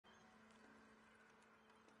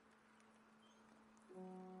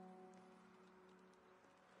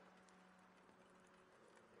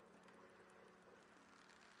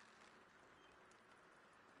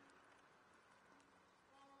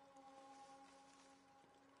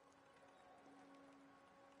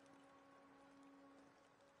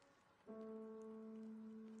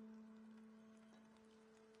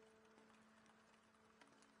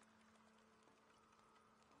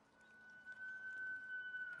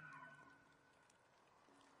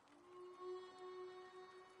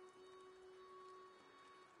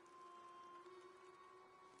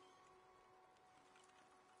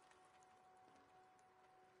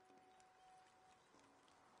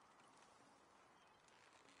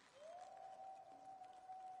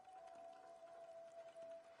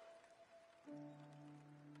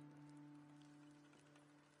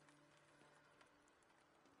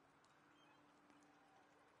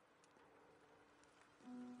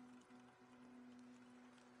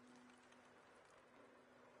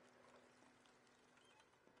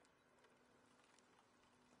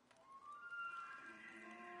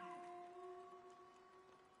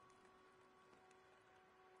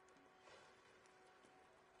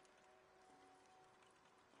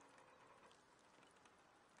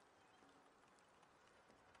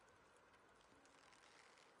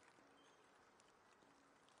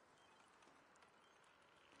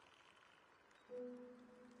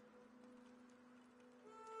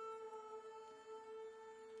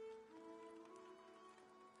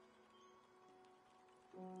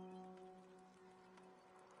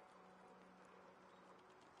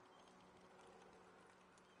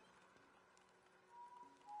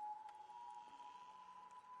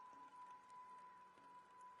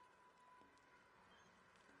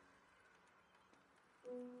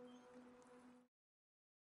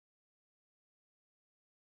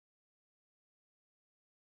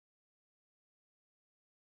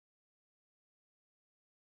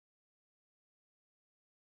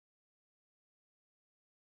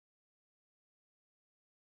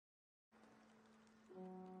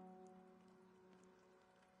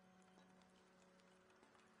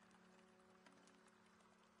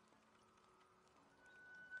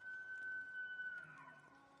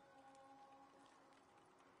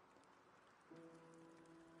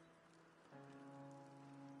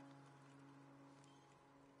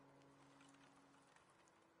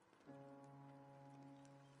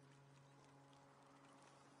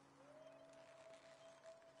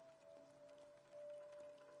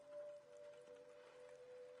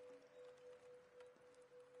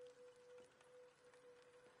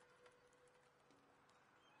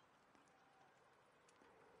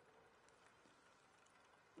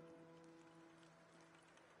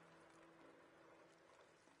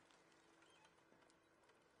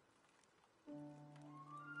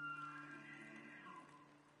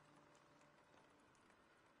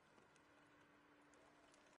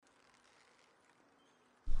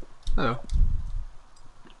Hello.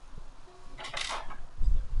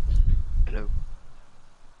 Hello.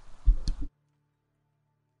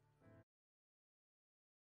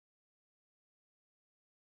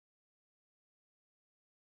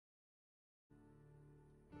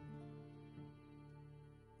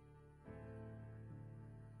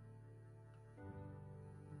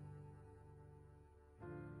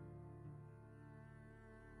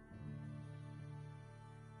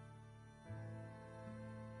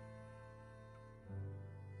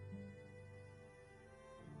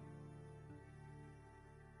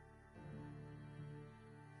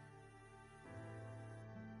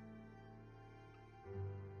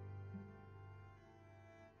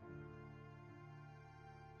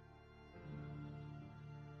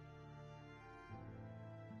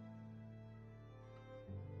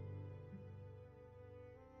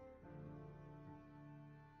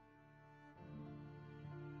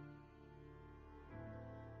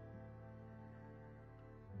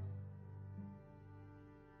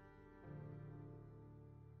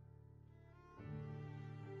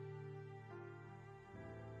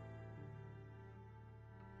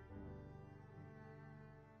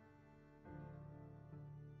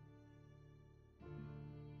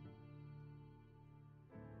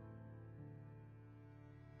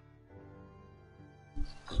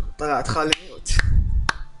 طلعت خالي ميوت.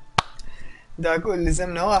 دا اقول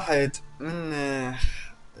لزمنا واحد من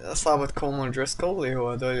عصابة كومون دريسكل، اللي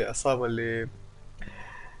هو هذول العصابة اللي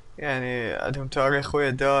يعني عندهم تاريخ ويا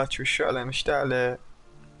داتش والشعلة مشتعلة،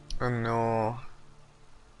 انه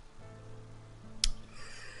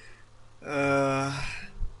آه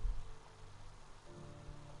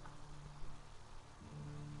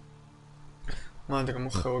ما ادري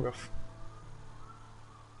مخي وقف.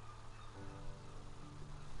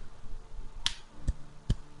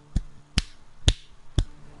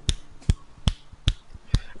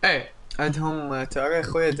 ايه عندهم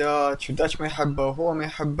تاريخ ويا داتش، وداتش ما يحبه وهو ما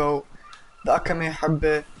يحبه، ذاك ما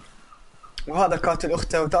يحبه، وهذا قاتل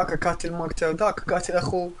اخته وذاك قاتل مرته وذاك قاتل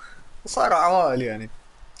اخوه، وصار عوائل يعني.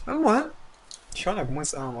 المهم شلونك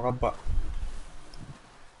مزقة مربع،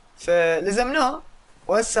 فلزمناه.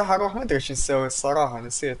 وهسه حروح ما ادري شو نسوي الصراحة،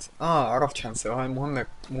 نسيت. عرفت شو نسوي، هاي المهمة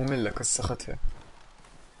مملة كسختها.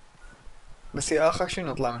 بس يا اخر شو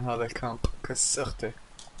نطلع من هذا الكامب كسختي.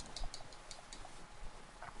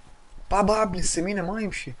 بابا ابن السمينة ما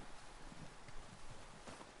يمشي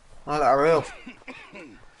هذا عريض.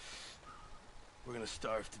 We're gonna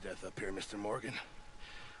starve to death up here, Mr. Morgan.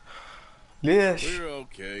 ليش؟ We're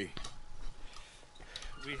okay.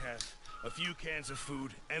 We have a few cans of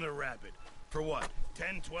food and a rabbit. For what?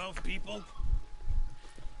 10, 12 people?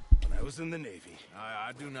 When I was in the Navy.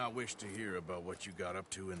 I do not wish to hear about what you got up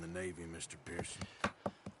to in the Navy, Mr. Pearson.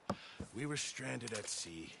 We were stranded at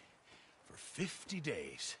sea for 50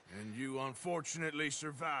 days. And you unfortunately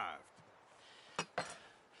survived.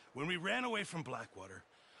 When we ran away from Blackwater,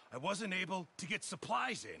 I wasn't able to get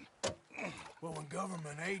supplies in. Well, when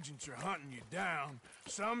government agents are hunting you down,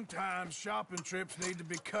 sometimes shopping trips need to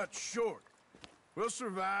be cut short. We'll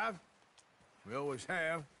survive. We always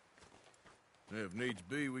have. If needs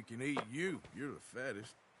be, we can eat you. You're the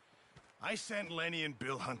fattest. I sent Lenny and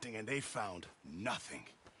Bill hunting, and they found nothing.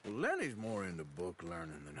 Well, Lenny's more into book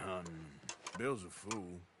learning than hunting. Bill's a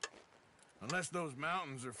fool. Unless those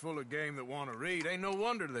mountains are full of game that want to read, ain't no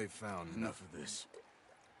wonder they found Enough of this.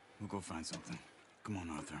 We'll go find something. Come on,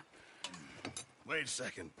 Arthur. Wait a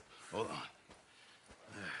second. Hold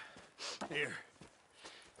on. Here.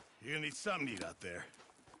 You're gonna need something to eat out there.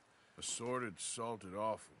 assorted, salted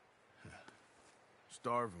offal.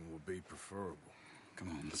 Starving would be preferable. Come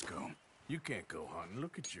on, let's go. You can't go hunting.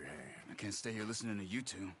 Look at your hand. I can't stay here listening to you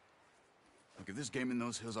two. Look, if there's game in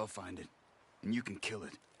those hills, I'll find it. And you can kill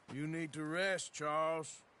it. You need to rest,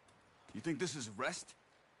 Charles. You think this is rest?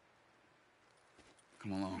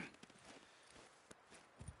 Come along.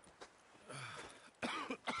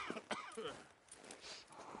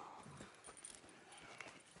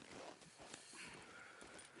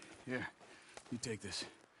 Here, you take this.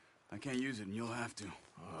 I can't use it, and you'll have to.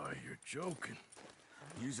 Oh, you're joking.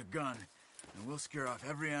 Use a gun, and we'll scare off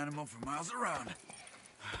every animal for miles around.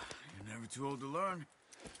 You're never too old to learn,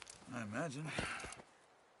 I imagine.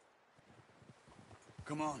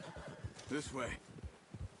 Come on, this way.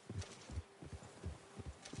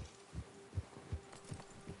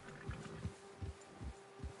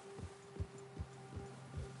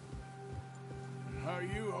 How are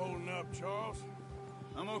you holding up, Charles?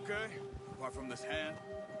 I'm okay, apart from this hand.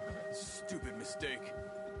 Stupid mistake.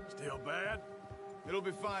 Still bad? It'll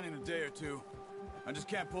be fine in a day or two. I just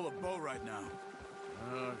can't pull a bow right now.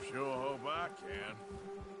 I sure hope I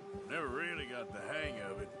can. Never really got the hang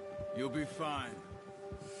of it. You'll be fine.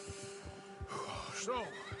 So,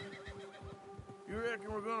 you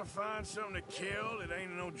reckon we're gonna find something to kill that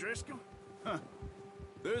ain't an O'Driscoll?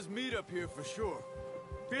 There's meat up here for sure.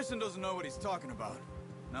 Pearson doesn't know what he's talking about.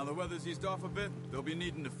 Now the weather's eased off a bit, they'll be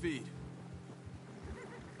needing to feed.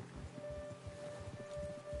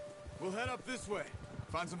 We'll head up this way.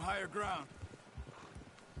 Find some higher ground.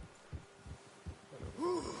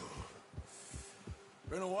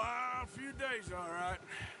 Been a wild few days, all right.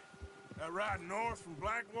 That ride north from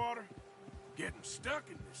Blackwater, getting stuck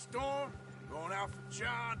in the storm, going out for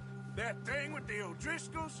John, that thing with the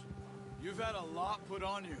O'Driscolls. You've had a lot put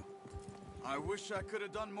on you. I wish I could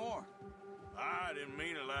have done more. I didn't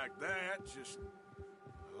mean it like that, just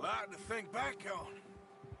a lot to think back on.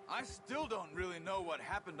 I still don't really know what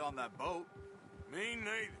happened on that boat. Me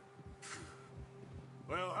neither.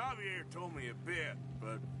 Well, Javier told me a bit,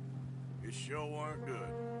 but it sure weren't good.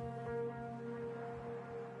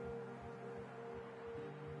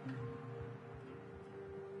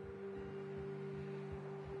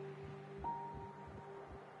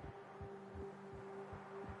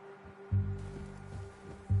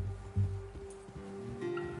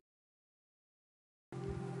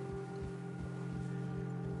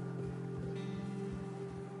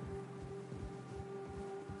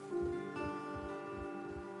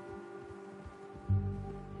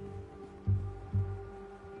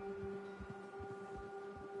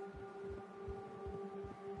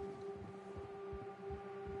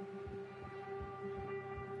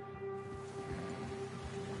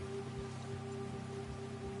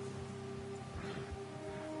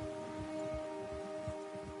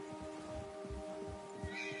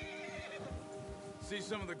 See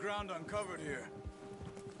some of the ground uncovered here.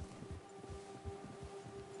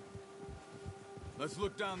 Let's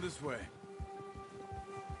look down this way.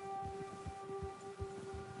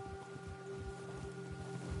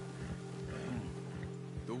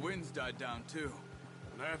 The wind's died down too.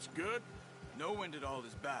 That's good. No wind at all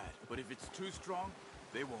is bad, but if it's too strong,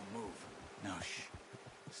 they won't move. Now shh.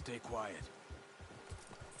 Stay quiet.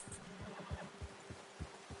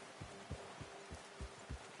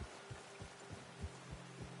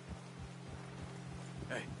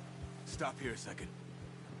 Hey, stop here a second.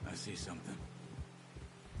 I see something.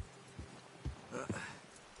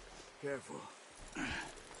 Careful.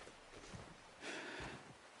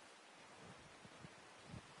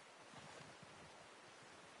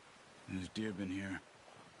 There's deer been here.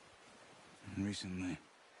 Recently.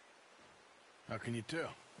 How can you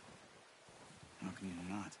tell? How can you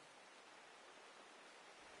not?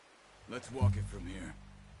 Let's walk it from here.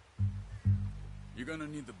 You're gonna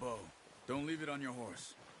need the bow. Don't leave it on your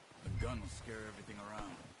horse. The gun will scare everything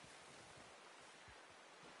around.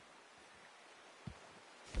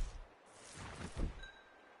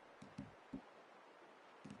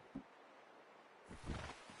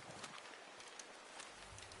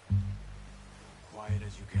 Quiet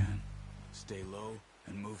as you can. Stay low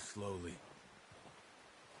and move slowly.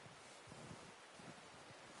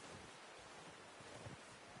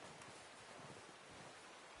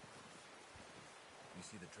 You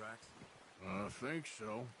see the tracks? I think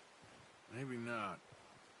so. Maybe not.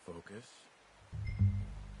 Focus.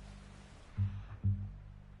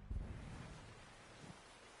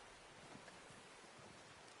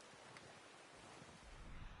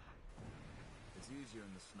 It's easier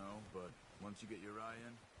in the snow, but once you get your eye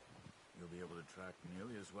in, you'll be able to track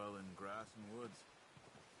nearly as well in grass and woods.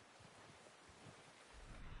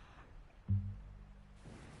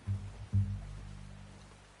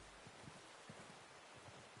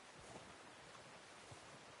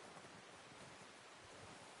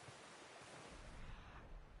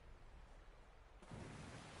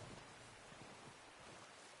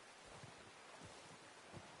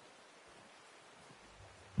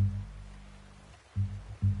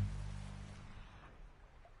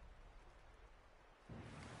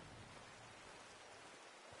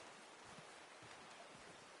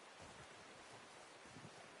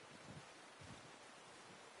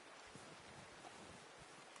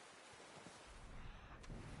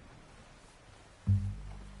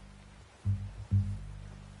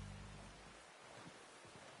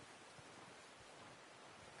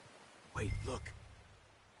 Wait, look.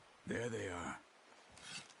 There they are.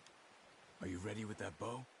 Are you ready with that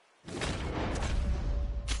bow? Good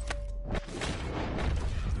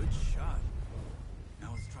shot.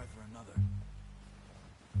 Now let's try for another.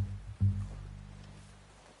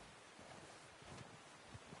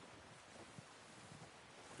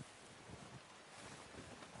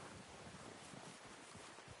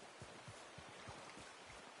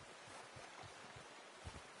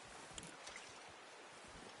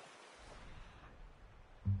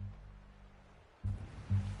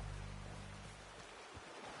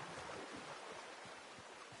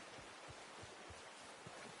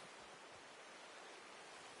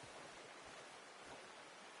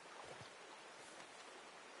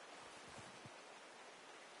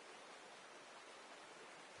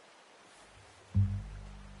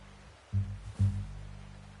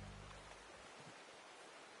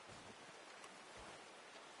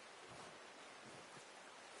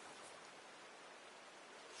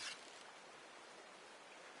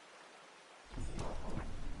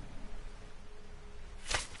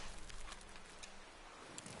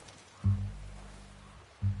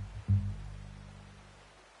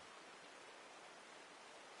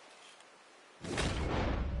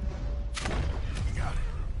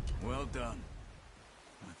 Well done.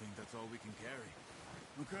 I think that's all we can carry.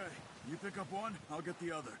 Okay, you pick up one, I'll get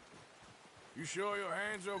the other. You sure your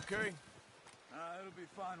hand's okay? It'll be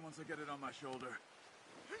fine once I get it on my shoulder.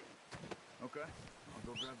 Okay, I'll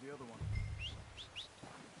go grab the other one.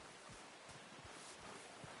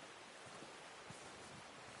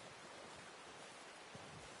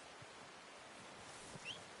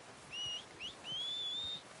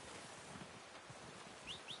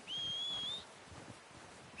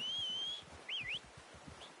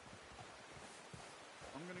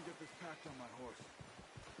 I'm gonna get this packed on my horse.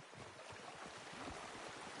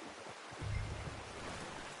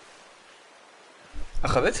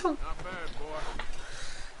 اخذتهم؟ Not bad, boy.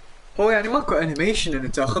 هو يعني ماكو انيميشن انه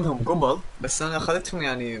تاخذهم قبل، بس انا اخذتهم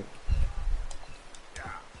يعني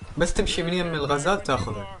بس تمشي من يم الغزال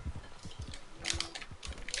تاخذه.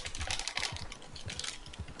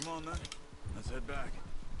 Come on then, let's head back.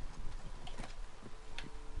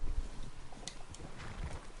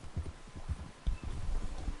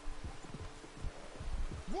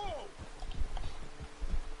 Whoa!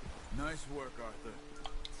 Nice work, Arthur.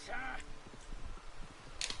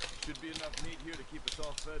 Should be enough meat here to keep us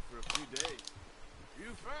all fed for a few days. You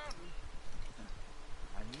found him.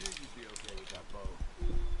 I knew you'd be okay with that bow.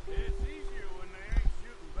 It's easier when they ain't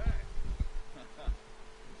shooting back.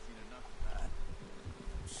 You've seen enough of that.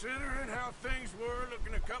 Considering how things were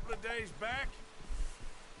looking a couple of days back,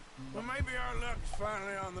 well, maybe our luck's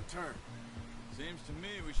finally on the turn. Seems to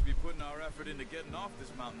me we should be putting our effort into getting off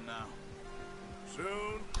this mountain now.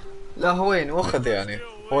 Soon. لا هو وين واخذ يعني،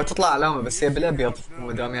 هو تطلع علامة بس هي بالابيض،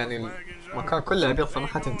 ومدام يعني المكان كله ابيض فما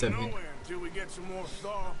حتنتبه.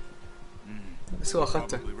 بس هو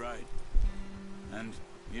اخذته. And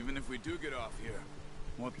even if we do get off here,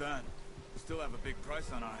 what then? We still have a big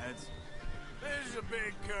price on our heads. This is a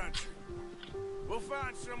big country. We'll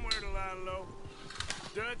find somewhere to lie low.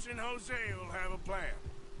 Dutch and Jose will have a plan.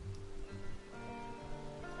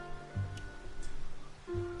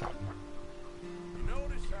 You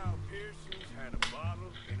notice how Pearson's had a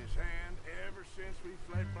bottle in his hand ever since we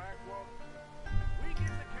fled Blackwater? We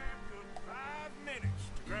give the camp cook 5 minutes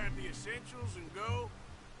to grab the essentials and go,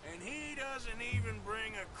 and he doesn't even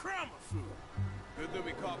bring a crumb of food. Good that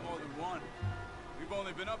we caught more than one. We've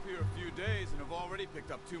only been up here a few days and have already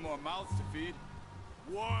picked up 2 more mouths to feed.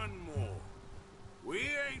 1 more. We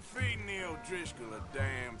ain't feeding the O'Driscoll a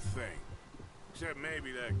damn thing. Except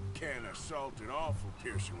maybe that can of salted offal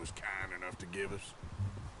Pearson was kind enough to give us.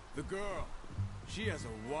 The girl. She has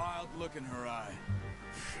a wild look in her eye.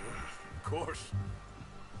 Of course.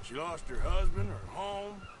 She lost her husband, her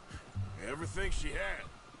home, everything she had.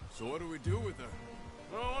 So what do we do with her?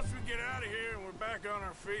 Well, once we get out of here and we're back on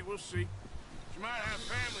our feet, we'll see. She might have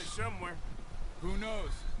family somewhere. Who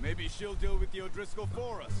knows? Maybe she'll deal with the O'Driscoll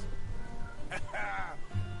for us.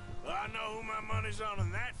 Well, I know who my money's on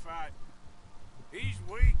in that fight. He's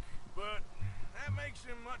weak, but that makes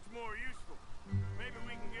him much more useful. Maybe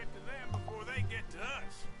we can get to them before they get to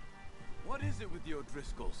us. What is it with the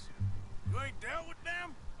O'Driscolls? You ain't dealt with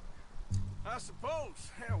them? I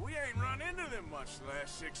suppose. Hell, we ain't run into them much the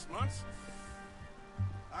last 6 months.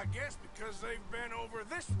 I guess because they've been over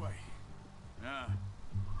this way. Yeah.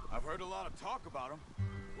 I've heard a lot of talk about them.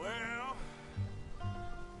 Well,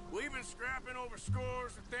 we've been scrapping over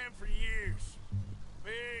scores with them for years.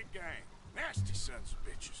 Big gang. Nasty sons of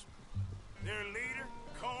bitches. Their leader,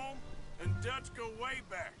 Colm, and Dutch go way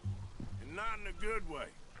back. And not in a good way.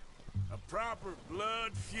 A proper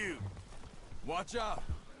blood feud. Watch out.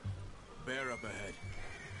 Bear up ahead.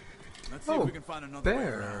 Let's see if we can find another way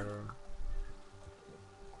around. Bear.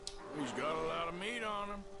 He's got a lot of meat on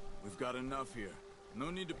him. We've got enough here. No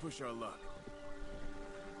need to push our luck.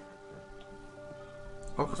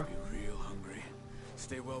 Must Okay. be real hungry.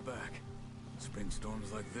 Stay well back. Spring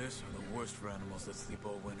storms like this are the worst for animals that sleep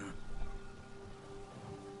all winter.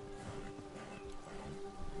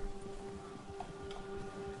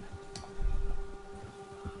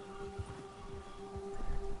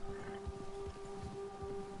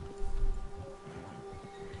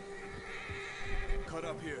 Cut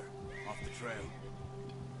up here, off the trail.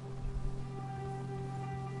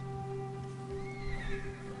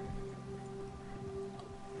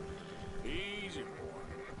 Easy, boy.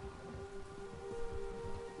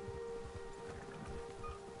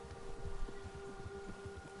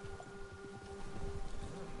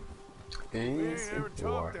 We ain't Easy ever boy.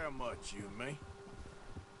 talked that much, you and me.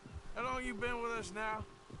 How long you been with us now?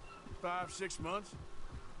 5, 6 months?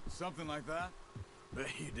 Something like that? Bet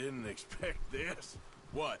you didn't expect this.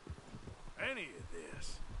 What? Any of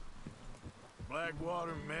this.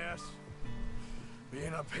 Blackwater mess.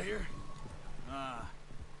 Being up here. Ah.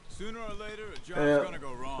 Sooner or later, a job's gonna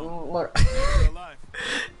go wrong. Look, Real life.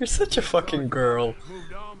 you're such a fucking girl.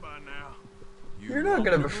 Moved on by now. You're not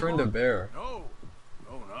gonna befriend a bear. No.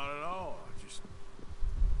 No, not at all.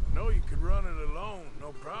 I know you could run it alone,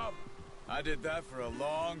 no problem. I did that for a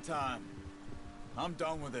long time. I'm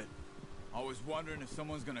done with it. Always wondering if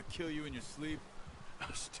someone's gonna kill you in your sleep.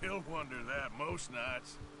 I still wonder that most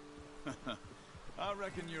nights. I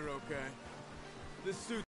reckon you're okay. This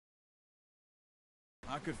suit...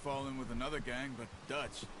 I could fall in with another gang, but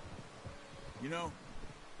Dutch... You know...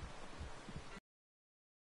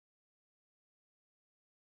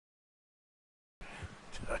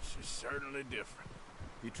 Dutch is certainly different.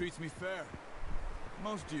 He treats me fair.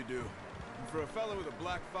 Most of you do. And for a fellow with a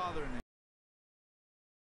black father and...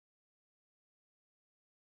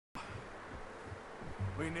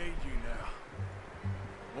 We need you now.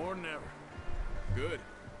 More than ever. Good.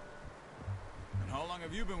 And how long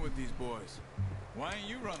have you been with these boys? Why ain't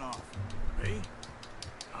you run off? Me?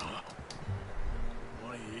 Oh,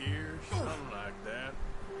 20 years, something like that.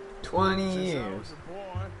 20 Since I years. was a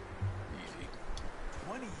boy. Easy.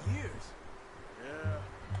 20 years? Yeah.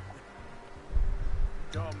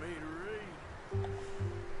 Taught me to read.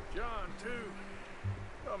 John, too.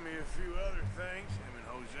 Taught me a few other things, him and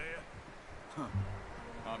Hosea. Huh.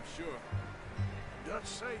 I'm sure. Dutch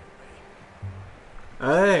saved me.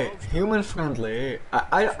 Hey, human friendly.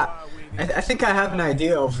 I think I have an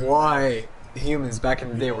idea of why humans back in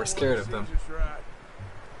the day were scared of them. Seems it's right.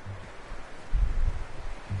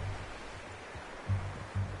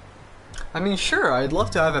 I mean, sure, I'd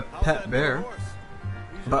love to have a How's that pet new bear, horse?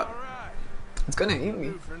 He's but all right. it's gonna eat me.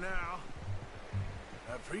 Do for now.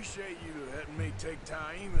 I appreciate you letting me take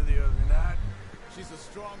Taima the other night. She's a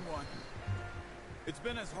strong one. It's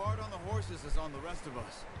been as hard on the horses as on the rest of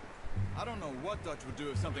us. I don't know what Dutch would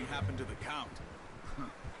do if something happened to the Count.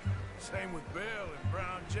 Same with Bill and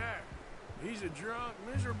Brown Jack. He's a drunk,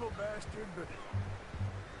 miserable bastard, but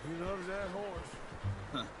he loves that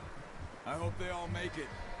horse. I hope they all make it.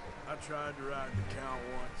 I tried to ride the Count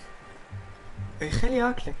once. خلي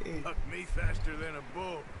عقلك ايه. Bucked me faster than a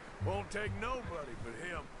bull. Won't take nobody but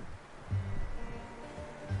him.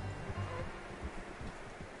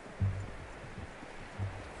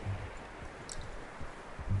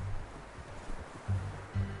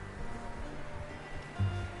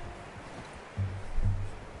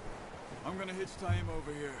 I'm gonna gonna hitch time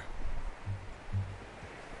over here.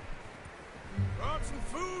 Brought some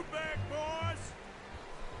food back, boys.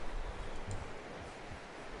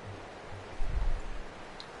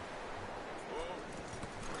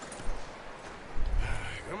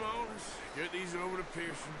 Come on, let's get these over to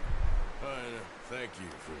Pearson. And thank you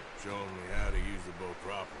for showing me how to use the boat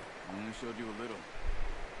properly. I only showed you a little.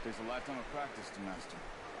 Takes a lifetime of practice to master.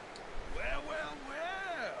 Well.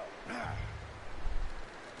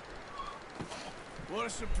 What a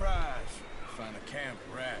surprise. Find a camp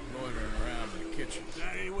rat loitering around in the kitchen. Is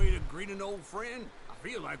that any way to greet an old friend? I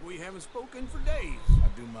feel like we haven't spoken for days. I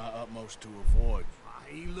do my utmost to avoid.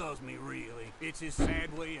 He loves me, really. It's his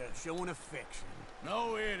sad way of showing affection.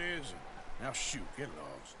 No, it isn't. Now shoot, get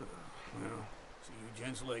lost. Well, see you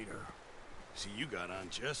gents later. See, you got on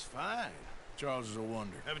just fine. Charles is a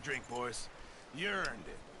wonder. Have a drink, boys. You earned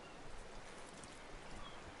it.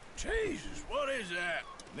 Jesus, what is that?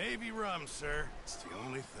 Navy rum, sir. It's the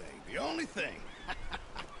only thing. The only thing.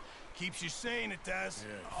 Keeps you sane, it does.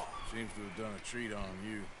 Yeah, seems to have done a treat on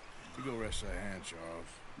you. You go rest that hand, Charles.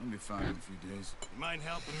 I'll be fine in a few days. You mind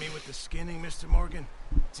helping me with the skinning, Mr. Morgan?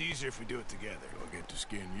 It's easier if we do it together. I'll get to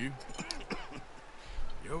skin you.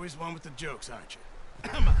 You're always one with the jokes, aren't you?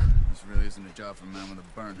 Come on. This really isn't a job for a man with a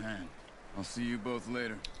burnt hand. I'll see you both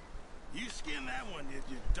later. You skinned that one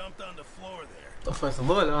you dumped on the floor there. طفيت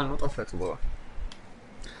الضوء الآن مو طفيت الضوء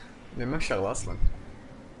لأن ما شغلة أصلا.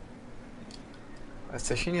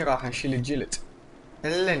 هسه شني راح نشيل الجلد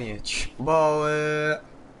اللينيج باوع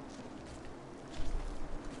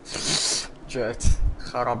جت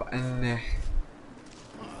خرب عنه.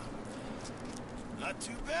 Not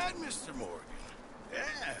too bad, Mr. Morgan.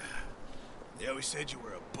 Yeah. They always said you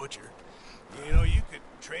were a butcher. You know, you could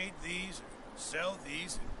trade these or sell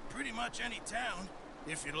these in pretty much any town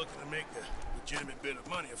if you're looking to make a legitimate bit of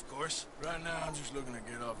money, of course. Right now, I'm just looking to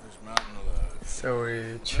get off this mountain alive.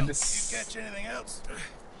 سوي Well, if تشبس you catch anything else?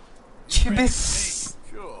 تشبس.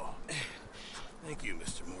 Sure. Thank you,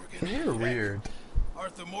 Mr. Morgan. You're weird.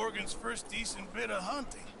 Arthur Morgan's first decent bit of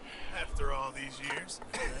hunting after all these years.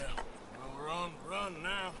 Yeah. Well, we're on the run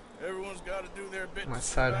now. Everyone's got to do their bit. My to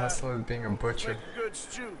side survive. hustle is being a butcher. Make a good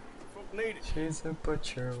stew. Folk need it. She's a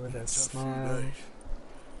butcher with a Tough few smile. days.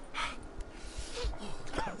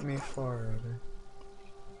 Cut me forward.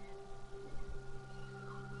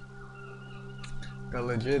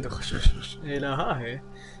 قال جيد خشوش إلى هاي.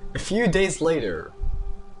 A few days later.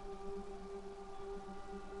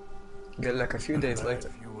 قال لك a few days later.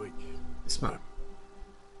 A few weeks. اسمع.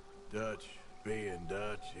 Dutch being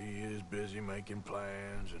Dutch, he is busy making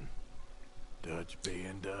plans, and Dutch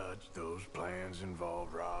being Dutch, those plans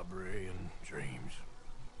involve robbery and dreams.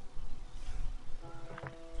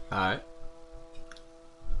 Alright.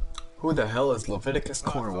 Who the hell is Leviticus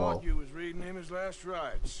I Cornwall? thought you was reading him his last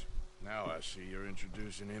rites. Now I see you're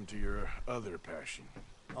introducing him to your other passion.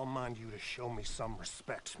 I'll mind you to show me some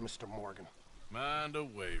respect, Mr. Morgan. Mind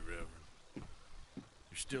away, Reverend.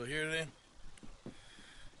 You still here then?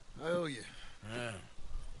 I owe you. Yeah.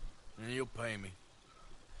 And you'll pay me.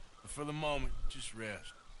 But for the moment, just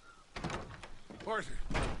rest. Arthur,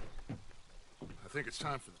 I think it's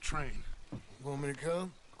time for the train. Want me to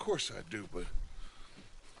come? Of course I do, but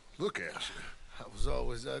look at you. I was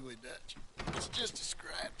always ugly, Dutch. It's just a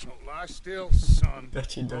scratch. Don't lie still, son.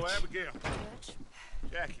 Dutchy Oh, Dutch. Abigail. Dutch,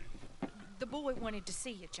 Jackie. the boy wanted to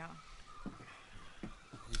see you, John.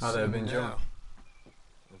 How they been, John?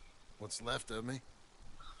 What's left of me?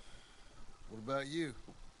 What about you?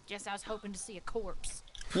 Guess I was hoping to see a corpse.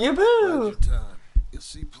 Bide your Yaboo! time. You'll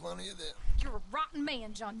see plenty of them. You're a rotten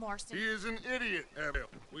man, John Marston. He is an idiot, Abigail.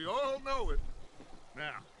 We all know it.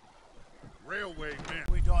 Now, railway men.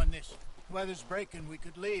 We doing this? Weather's breaking. We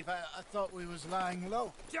could leave. I thought we was lying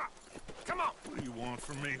low. Yeah, come on. What do you want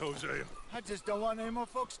from me, Hosea? I just don't want any more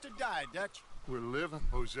folks to die, Dutch. We're living,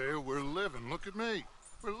 Hosea. We're living. Look at me.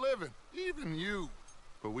 We're living. Even you.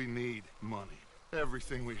 But we need money.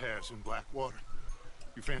 Everything we have's in Blackwater.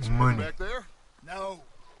 You fancy Money. going back there? No.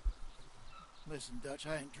 Listen, Dutch,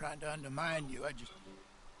 I ain't trying to undermine you. I just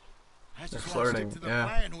want to flirting, stick to the yeah.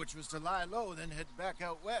 plan, which was to lie low, then head back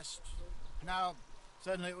out west. Now,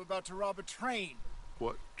 suddenly we're about to rob a train.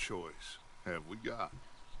 What choice have we got?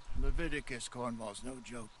 Leviticus Cornwall's no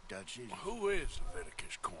joke, Dutch. Who is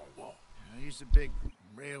Leviticus Cornwall? He's a big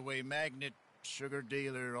railway magnate, sugar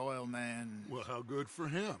dealer, oil man. Well, how good for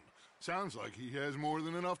him. Sounds like he has more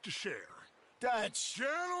than enough to share. Dutch!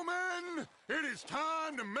 Gentlemen, it is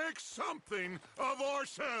time to make something of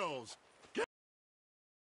ourselves.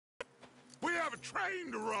 We have a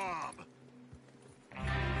train to rob.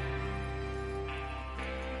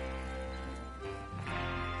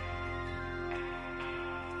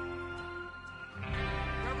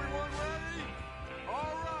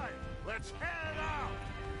 Let's head out!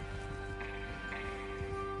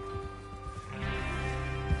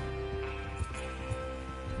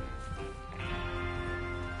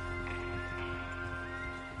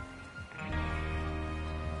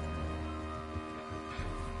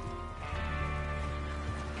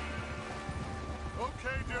 Okay,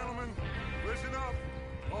 gentlemen, listen up,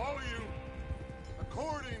 all of you.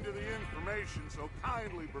 According to the information so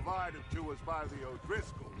kindly provided to us by the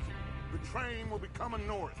O'Driscolls, the train will be coming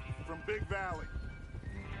north from Big Valley.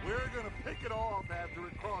 We're gonna pick it off after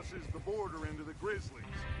it crosses the border into the Grizzlies.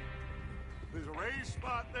 There's a raised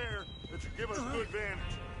spot there that should give us good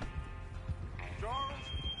vantage. Charles,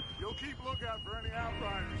 you'll keep lookout for any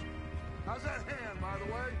outriders. How's that hand, by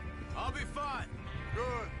the way? I'll be fine.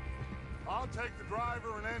 Good. I'll take the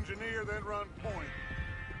driver and engineer, then run point.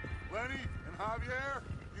 Lenny and Javier,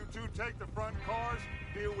 you two take the front cars,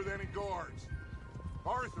 deal with any guards.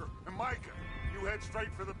 Arthur and Micah, you head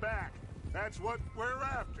straight for the back. That's what we're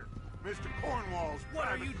after. Mr. Cornwall's What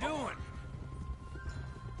are private you car. doing?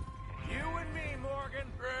 You and me, Morgan.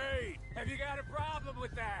 Great. Have you got a problem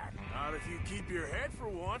with that? Not if you keep your head for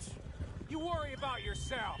once. You worry about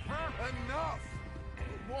yourself, huh? Enough!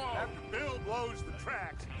 Whoa. After Bill blows the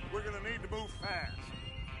tracks, we're gonna need to move fast.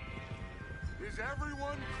 Is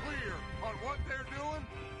everyone clear on what they're doing?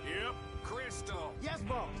 Yep. Crystal. Yes,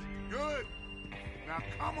 boss. Good. Now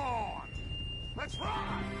come on. Let's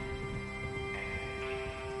ride!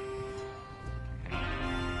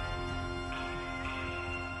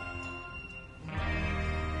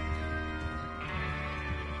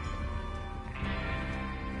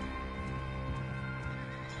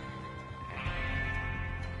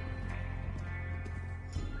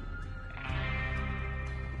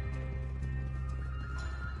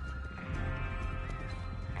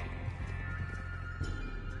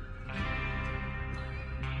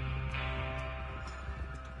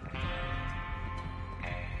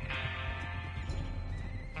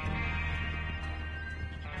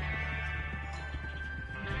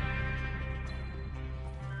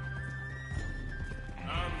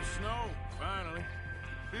 Out of the snow, finally.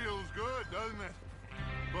 Feels good, doesn't it?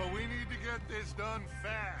 But we need to get this done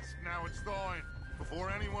fast, now it's thawing, before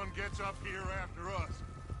anyone gets up here after us.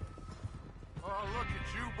 Oh, look at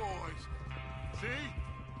you boys.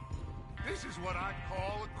 See? This is what I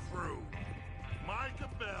call a crew. Micah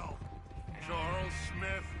Bell, Charles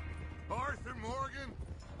Smith, Arthur Morgan,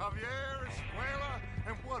 Javier Escuela,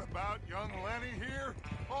 and what about young Lenny here?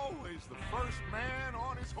 Always the first man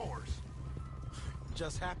on his horse.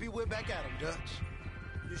 Just happy we're back at him, Dutch.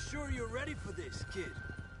 You sure you're ready for this, kid?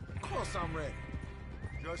 Of course I'm ready.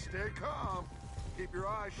 Just stay calm. Keep your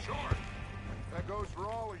eyes sharp. That goes for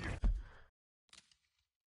all of you.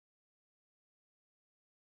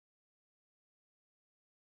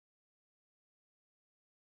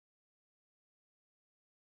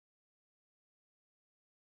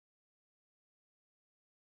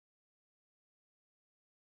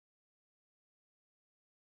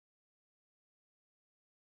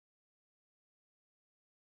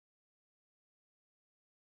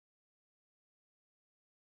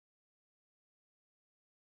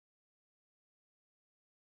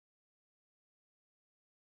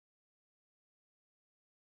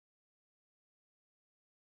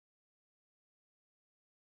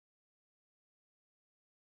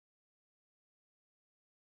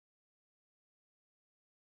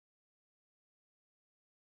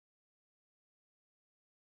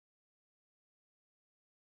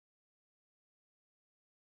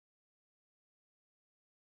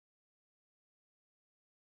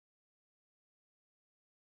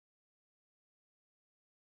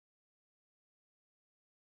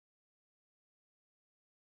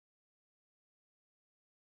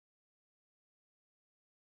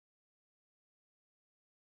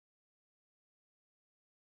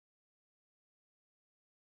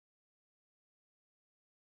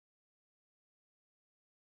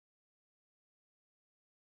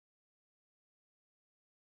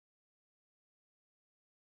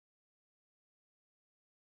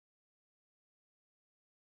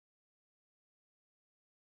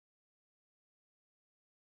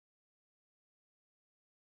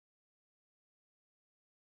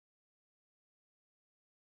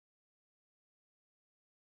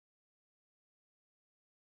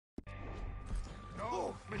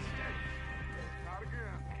 No mistake. Not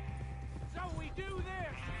again. So we do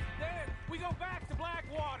this, then we go back to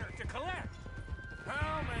Blackwater to collect.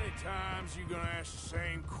 How many times you gonna ask the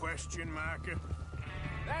same question, Micah?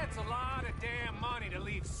 That's a lot of damn money to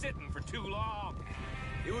leave sitting for too long.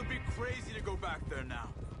 It would be crazy to go back there now.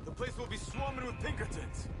 The place will be swarming with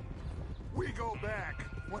Pinkertons. We go back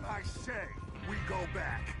when I say. we go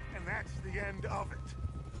back, and that's the end of it.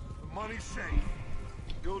 The money's safe.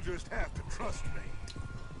 You'll just have to trust me.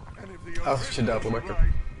 And if the أخذ شدات وبكر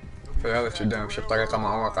في هذا الشدة مش بطريقة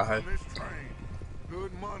معوقة هاي.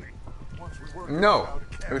 good money. Once we work No, out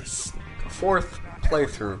a cash it's fourth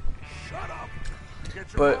playthrough. shut up. Get your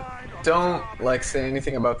But mind on don't top. like say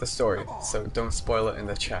anything about the story, so don't spoil it in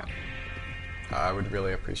the chat. I would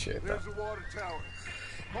really appreciate that. There's a water tower.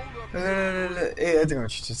 Hold up. لا لا لا لا ايه ادري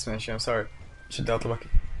وش تسمع شيء. I'm sorry. شدات وبكر.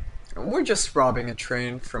 We're just robbing a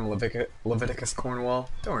train from Leviticus, Cornwall.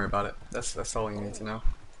 Don't worry about it. That's all you need to know.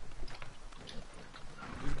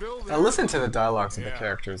 Is Bill Now there? listen to the dialogues of the Yeah.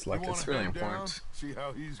 characters, like You it's wanna really head down, important. see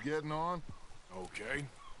how he's getting on? Okay.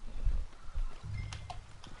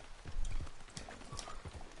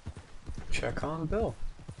 Check on Bill.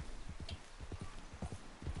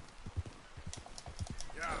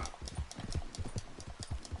 Yeah.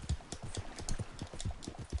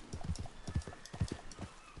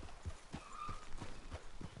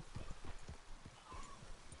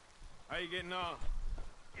 How you getting on?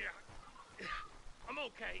 Yeah. I'm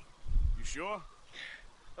okay. You sure?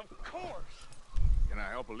 Of course. Can I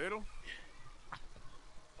help a little?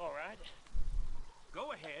 All right.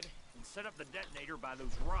 Go ahead and set up the detonator by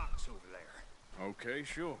those rocks over there. Okay,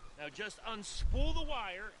 sure. Now just unspool the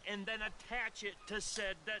wire and then attach it to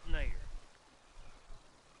said detonator.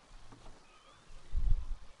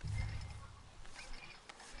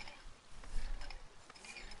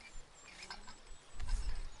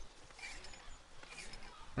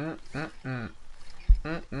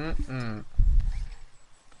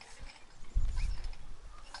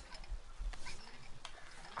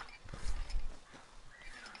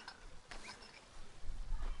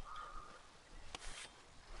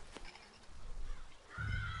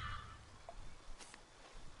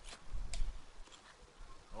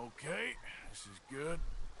 Okay, this is good.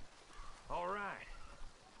 All right.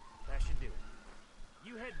 That should do it.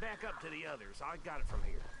 You head back up to the others. I got it from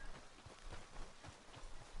here.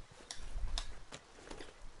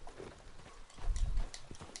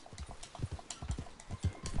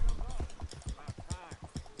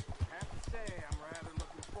 Have to say, I'm rather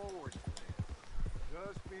looking forward to this.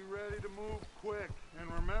 Just be ready to move quick,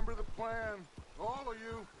 and remember the plan. All of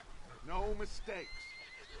you, no mistakes.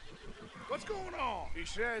 What's going on? He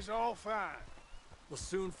says all fine. We'll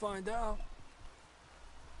soon find out.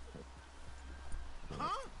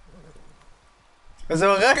 بس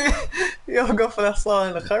هو غير يوقف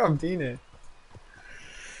الحصان خرب دينه.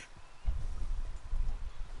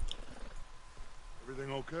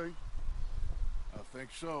 Everything okay? I think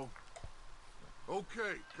so.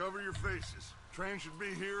 Okay, cover your faces. Train should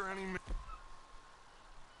be here any minute.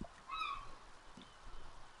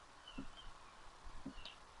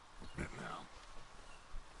 Now.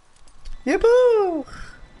 Yaboo!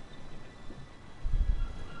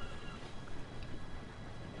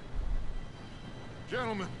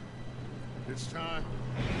 Gentlemen, it's time.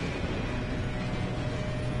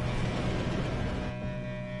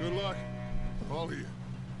 Good luck, all of you.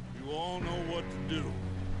 You all know what to do.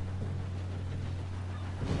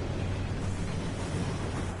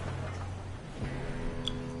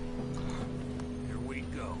 Here we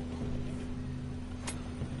go.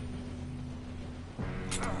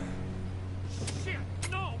 Shit!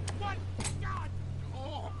 No! What? God!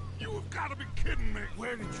 Oh, you have got to be kidding me.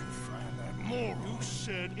 Where did you find that More who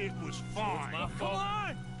said it was fine. my Come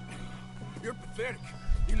on! You're pathetic.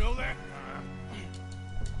 You know that?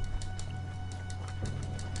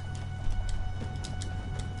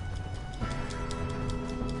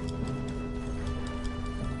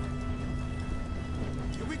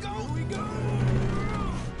 Here we go! Here we go!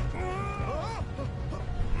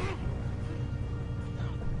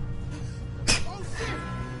 Oh, shit!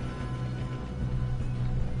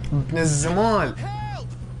 ابن الزمال. Help!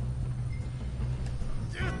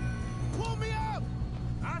 Pull me up!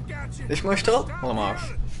 I've got you. ليش ما اشتغل؟ Stop والله ما اعرف.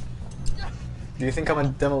 yelling. Do you think I'm a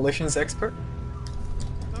demolitions expert?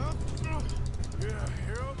 Yeah,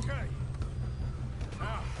 you're okay.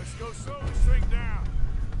 Now, let's go slow this thing down.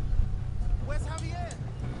 Where's Javier?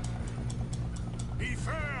 He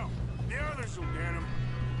fell. The others will get him.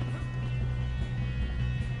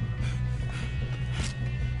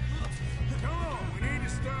 Come on, we need to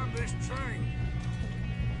stop this train.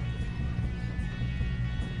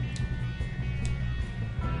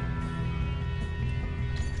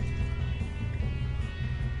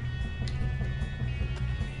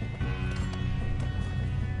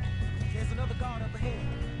 There's another guard up ahead.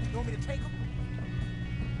 You want me to take him?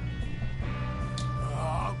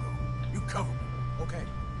 I'll go. You cover me. Okay.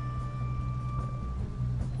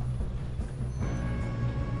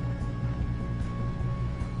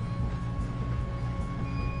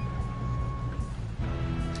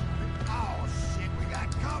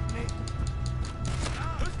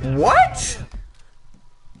 What?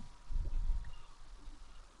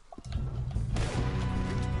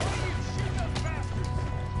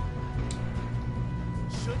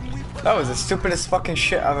 That was the stupidest fucking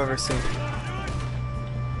shit I've ever seen.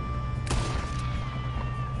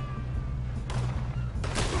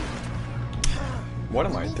 What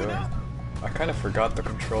am I doing? I kind of forgot the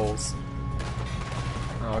controls.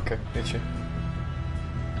 Oh, okay, hit you.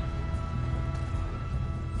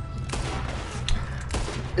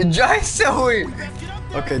 جاي يسوي؟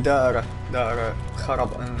 اوكي دائرة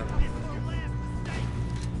خرب عنه.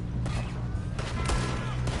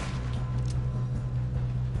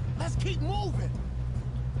 Let's keep moving.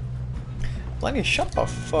 Lenny, shut the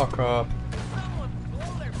fuck up.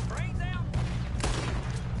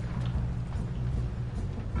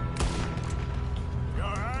 You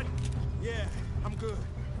alright? Yeah, I'm good.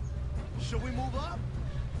 Should we move up?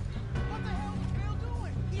 What the hell is Bill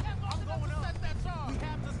doing? He has nothing to set that charge. We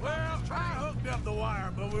have to stop Well, this I train. hooked up the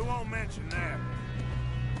wire, but we won't mention that.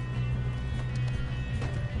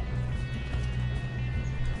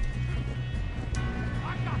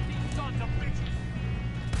 I got these sons of bitches.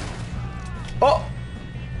 Oh!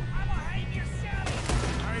 I'ma hang yourself.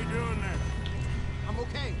 How you doing there? I'm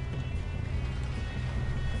okay.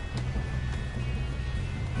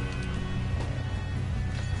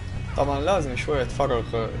 طبعا لازم شوية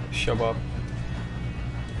تفرغ الشباب.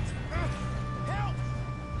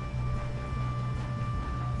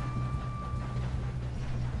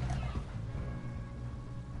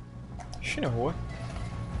 شنو هو؟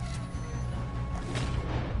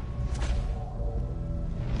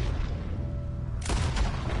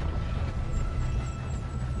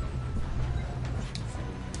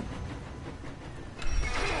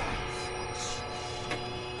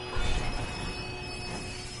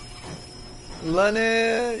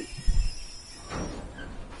 Lenny!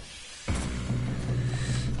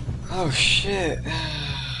 Oh shit.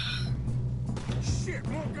 Shit,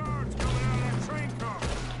 more guards coming out of that train car.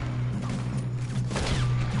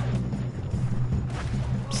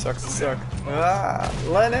 Sucks to suck. Ah,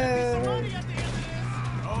 Lenny!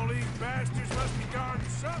 All these bastards must be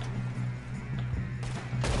guarding something.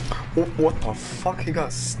 What the fuck? He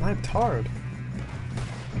got sniped hard.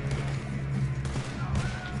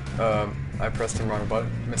 I pressed the wrong button.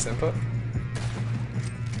 Misinput.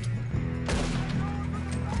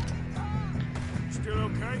 Still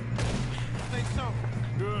okay? I think so.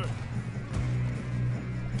 Good.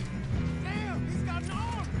 Damn, he's got an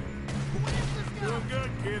arm. Who is this guy? Doing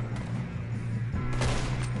good, kid.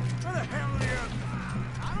 Where the hell are the others?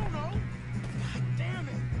 I don't know. God damn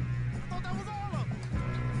it. I thought that was all of them.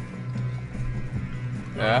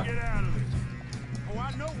 Yeah. Get out of this. Oh, I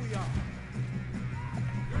know we are.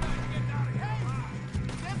 You're not getting out of here. Hey,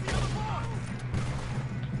 there's the other boy.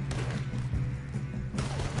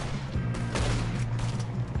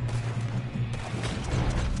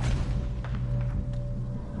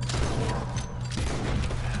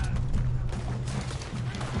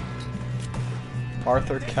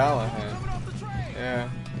 Arthur Callahan. Coming off the train. Yeah.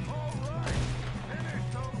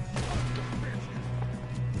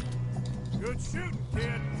 Good shooting,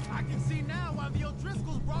 kid. I can see now why the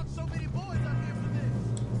O'Driscolls brought so many boys up here for this.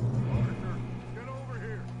 Arthur, get over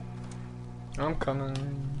here. I'm coming.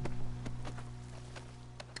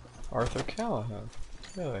 Arthur Callahan.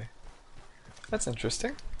 Really? That's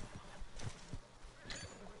interesting.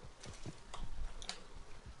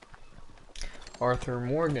 Arthur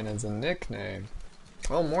Morgan is a nickname.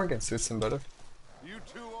 Well, Morgan suits him better. You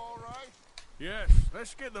two all right? Yes,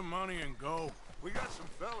 let's get the money and go. We got some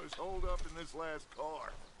fellas holed up in this last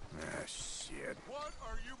car. Ah, shit. What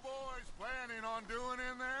are you boys planning on doing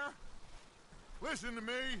in there? Listen to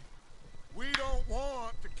me. We don't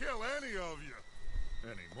want to kill any of you.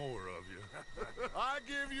 Any more of you. I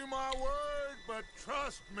give you my word, but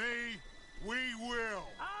trust me, we will.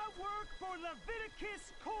 I work for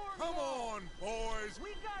Leviticus Corps. Come on, boys. We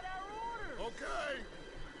got our orders. Okay.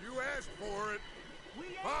 You asked for it. We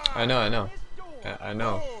I know. this door. I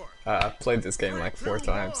know. I've played this game like 4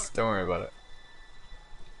 times. Don't worry about it.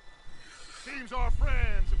 Seems our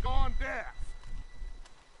friends have gone deaf.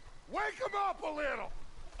 Wake them up a little.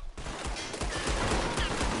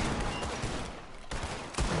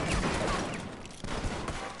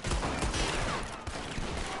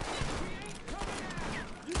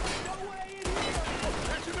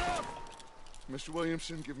 Attention up! Mr.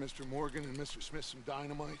 Williamson, give Mr. Morgan and Mr. Smith some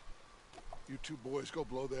dynamite. You two boys go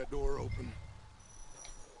blow that door open.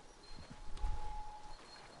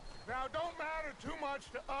 Now, don't matter too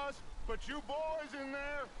much to us, but you boys in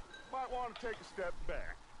there might want to take a step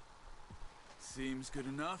back. Seems good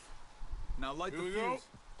enough. Now light Here the we go. fuse.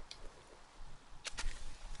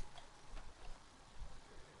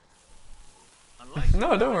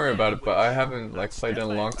 No, don't worry about it, but I haven't like played in a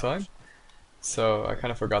long time, so I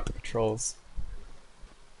kind of forgot the controls.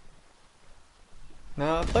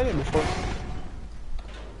 No, I played it before.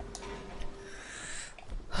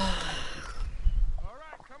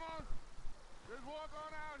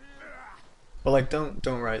 But like, don't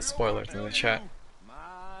write spoilers in the chat.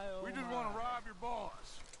 We just want to rob your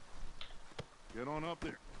boss. Get on up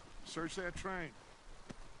there. Search that train.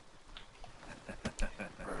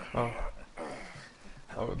 Oh,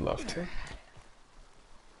 I would love to.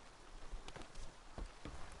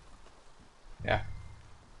 Yeah.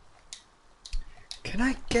 Can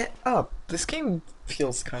I get up? This game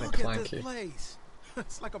feels kind of Look at clunky. this place.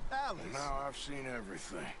 It's like a palace. Now I've seen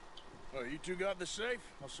everything. Oh, you two got the safe?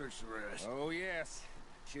 I'll search the rest. Oh, yes.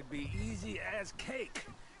 Should be easy as cake.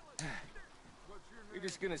 You're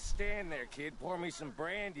just gonna stand there, kid. Pour me some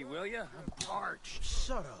brandy, will ya? I'm parched.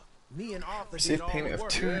 Shut up. Me and Arthur Receive did all payment the of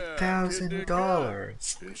work.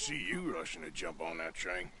 $2,000. Didn't see you rushing to jump on that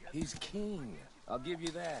train. He's king. I'll give you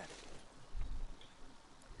that.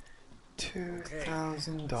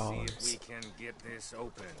 $2,000. See if we can get this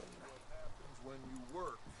open. When you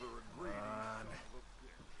work for a greedy.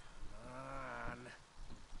 On.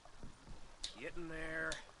 Getting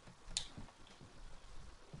there.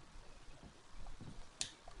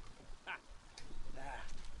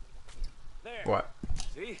 There. What?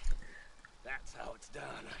 See? That's how it's done.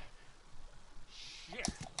 Shit.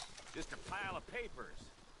 Just a pile of papers.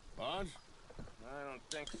 Bonds? I don't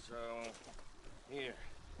think so. Here.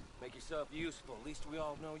 Make yourself useful. At least we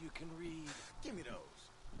all know you can read. Give me those.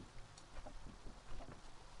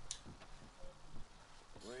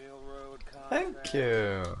 Railroad contract. Thank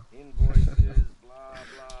you. Invoices, blah,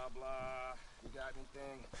 blah, blah. You got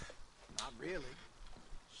anything? Not really.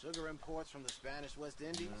 Sugar imports from the Spanish West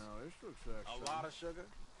Indies. Now, this looks like A lot of sugar.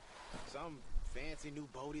 Some fancy new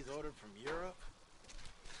boaties ordered from Europe.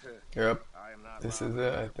 Yep. I am not This allowed is to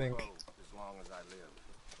it, I have a think. boat as long as I live.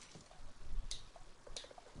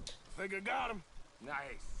 Think I got him.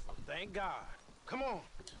 Nice. Thank God. Come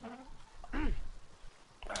on.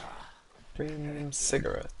 Premium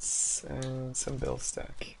cigarettes and some bill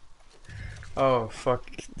stack. Oh fuck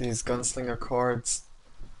these gunslinger cards.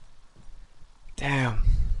 Damn.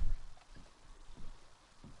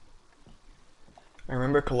 I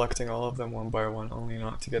remember collecting all of them one by one, only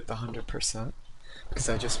not to get the 100%, because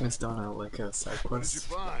I just missed on a side What did you quest.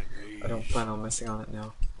 find? I don't plan on missing on it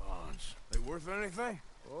now. Bonds. They worth anything?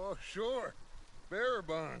 Oh, sure. Bearer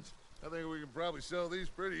bonds. I think we can probably sell these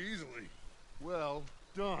pretty easily. Well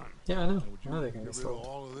done. Yeah, I know. Would I you know they can be get rid of sold.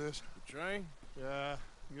 all of this? The train? Yeah,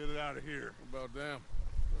 get it out of here. What about them?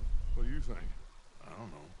 What do you think? I don't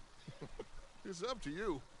know. It's up to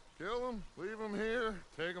you. Kill them, leave them here,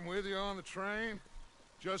 take them with you on the train.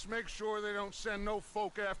 Just make sure they don't send no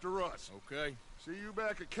folk after us. Okay. See you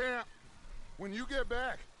back at camp. When you get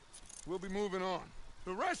back, we'll be moving on.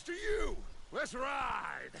 The rest of you, let's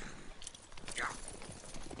ride!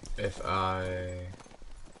 If I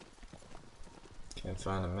can't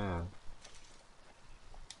find a man.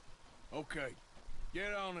 Okay.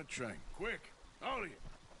 Get on the train. Quick. All of you.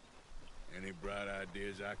 Any bright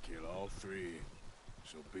ideas, I kill all three.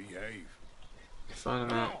 So behave.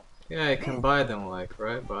 Find a man. Yeah, I can buy them, like,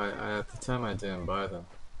 right? But at the time I didn't buy them.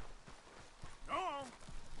 Go on.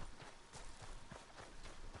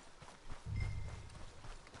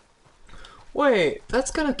 Wait, that's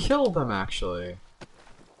gonna kill them actually.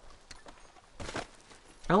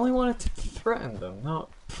 I only wanted to threaten them, not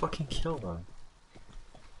fucking kill them.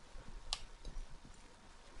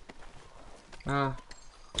 Ah,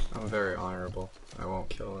 I'm very honorable. I won't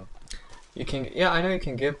kill him. You can, yeah, I know you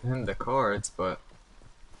can give him the cards, but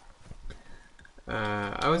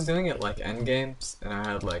I was doing it like endgames, and I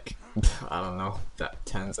had like, I don't know, that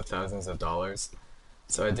tens of thousands of dollars,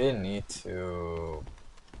 so I didn't need to,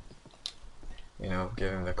 you know,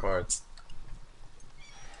 give him the cards.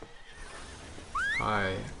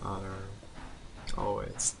 High honor,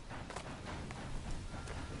 always.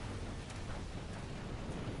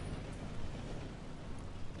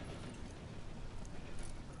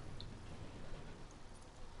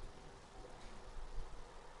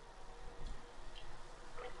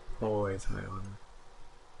 Always high honor.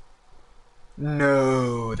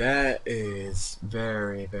 No, that is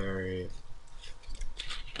very, very...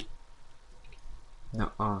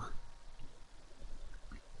 Nuh-uh.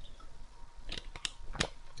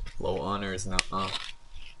 Low honor is nuh-uh.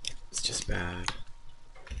 It's just bad.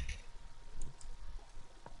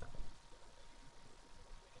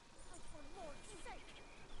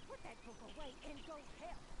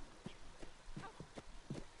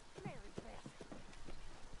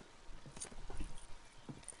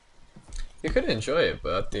 You could enjoy it,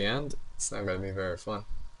 but at the end, it's not gonna be very fun.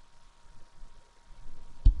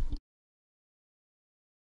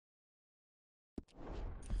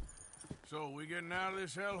 So, we getting out of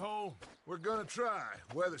this hellhole? We're gonna try.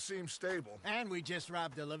 Weather seems stable. And we just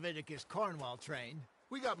robbed the Leviticus Cornwall train.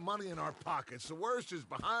 We got money in our pockets. The worst is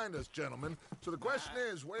behind us, gentlemen. So the question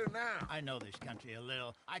is, where now? I know this country a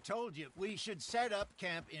little. I told you, we should set up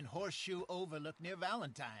camp in Horseshoe Overlook near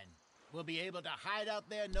Valentine. We'll be able to hide out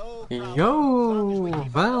there, no problem. Yo, Well, then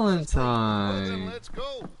Valentine. let's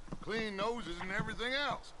go. Clean noses and everything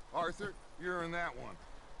else. Arthur, you're in that one.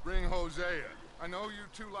 Bring Hosea. I know you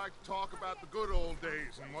two like to talk about the good old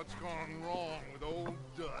days and what's gone wrong with old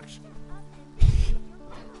Dutch.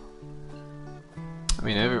 I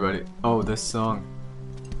mean, everybody. Oh, this song.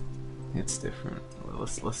 It's different. Well,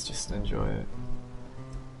 let's just enjoy it.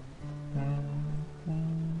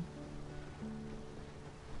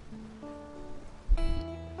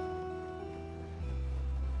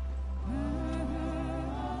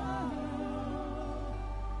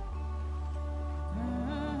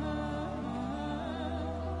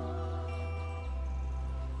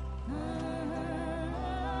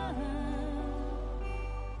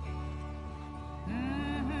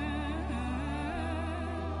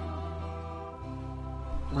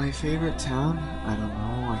 My favorite town? I don't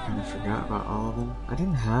know, I kind of forgot about all of them. I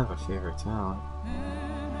didn't have a favorite town.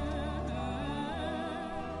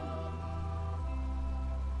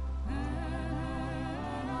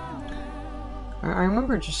 I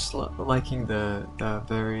remember just liking the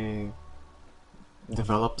very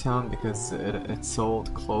developed town because it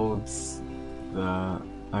sold clothes that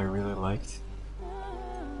I really liked.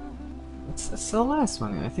 It's the last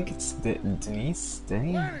one, I think it's Denise?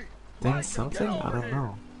 Then something? I don't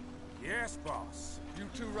know. Yes, boss. You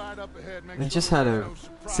two ride up ahead. Make It sure just had there's a no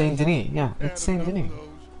surprises. Saint Denis. Yeah, Had it's Saint enough of Denis.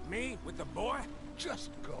 those. Me with the boy? Just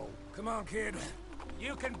go. Come on, kid.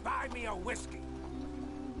 You can buy me a whiskey.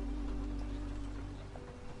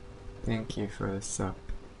 Thank you for the sub.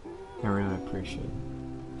 I really appreciate it.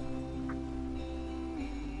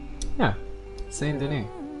 Yeah, Saint Denis.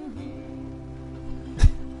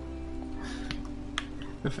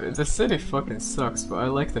 The city fucking sucks, but I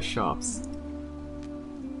like the shops.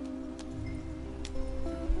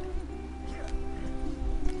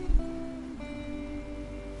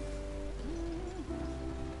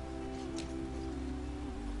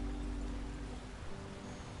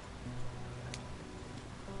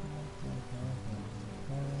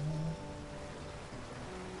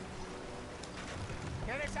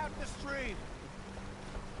 Get us out the stream.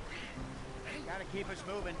 Gotta keep us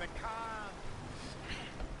moving, but calm.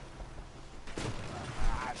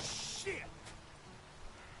 Ah, shit!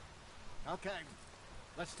 Okay,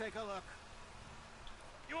 let's take a look.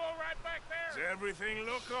 You all right back there? Does everything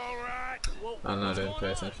look all right? Whoa, I'm not what's in going pay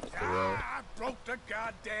on? attention to the road. Ah, I broke the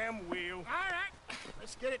goddamn wheel. All right,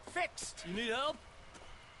 let's get it fixed. You need help?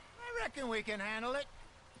 I reckon we can handle it.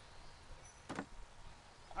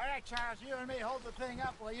 All right, Charles, you and me hold the thing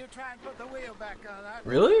up while you try and put the wheel back on.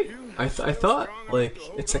 Really? I thought, like,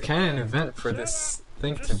 it's a canon event for this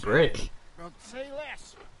thing to break. Don't say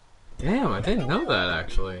less. Damn, I didn't know that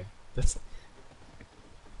actually. That's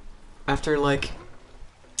after like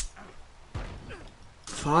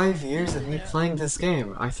 5 years of me playing this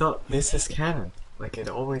game. I thought this is canon, like it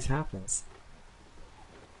always happens.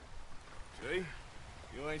 See?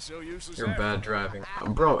 You ain't so useless. You're after bad driving,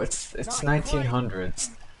 bro. It's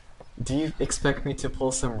 1900s. Do you expect me to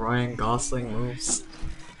pull some Ryan Gosling moves?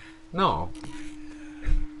 No.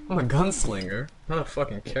 I'm a gunslinger, not a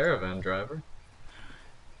fucking caravan driver.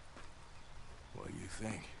 What do you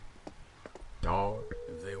think? Dog.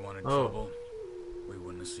 If they wanted Oh. trouble, we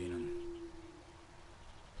wouldn't have seen them.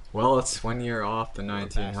 Well, it's 1 year off the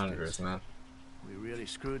 1900s, man. We really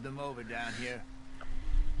screwed them over down here.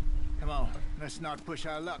 Come on, let's not push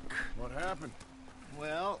our luck. What happened?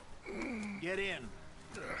 Well, get in.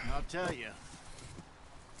 I'll tell you.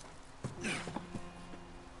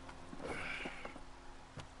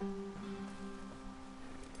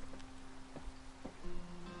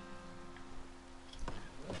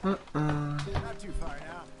 Not too far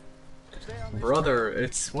now. Stay on this Brother,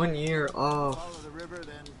 it's 1 year track, off. follow the river,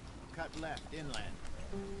 then cut left inland.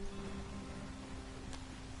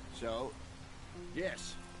 So,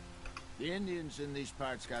 yes, the Indians in these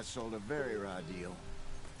parts got sold a very raw deal.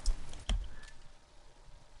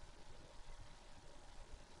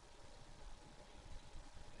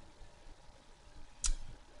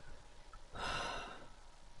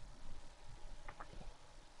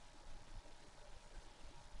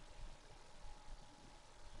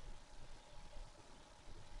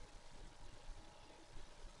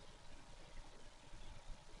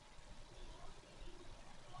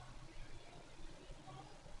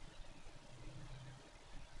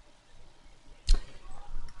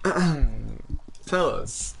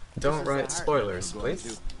 Fellas, don't This is the write Heartlands spoilers, we're going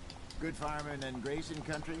please. to. Good farming and grazing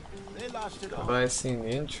country. They lost it all. Have I seen the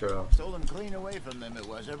intro? Stolen clean away from them it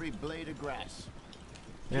was, every blade of grass.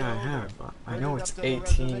 Yeah, I Killed or have. I know herded it's up to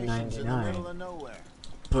the reservations in the middle $18.99, of nowhere.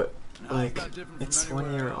 but How's like that different from it's anywhere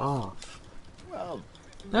 1 year else? off. Well,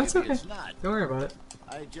 That's maybe okay. it's not. Don't worry about it.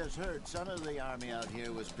 I just heard some of the army out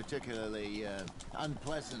here was particularly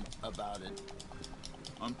unpleasant about it.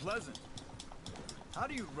 Unpleasant? How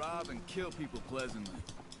do you rob and kill people pleasantly?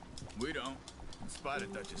 We don't, in spite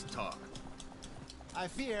of Dutch's talk. I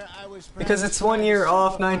fear I was Because perhaps it's 1 year trying to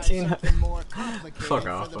off simplify 19. something more complicated Fuck for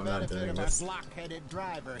off, the I'm not benefit doing of this. our block-headed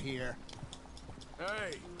driver here.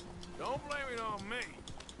 Hey, don't blame it on me.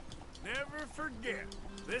 Never forget,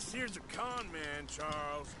 this here's a con man,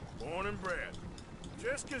 Charles, born and bred.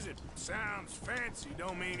 Just 'cause it sounds fancy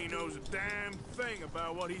don't mean he knows a damn thing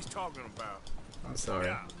about what he's talking about. I'm sorry.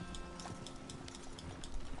 Yeah.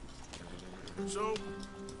 So,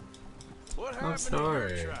 what happened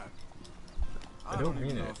sorry. in your tribe? I don't even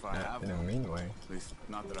mean know it if I have in a one. mean way. At least,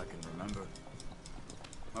 not that I can remember.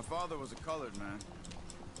 My father was a colored man.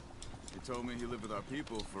 He told me he lived with our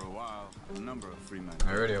people for a while. A number of free men.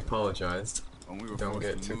 I already apologized. When we were Don't forced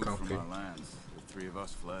get to too move comfy. from our lands, the three of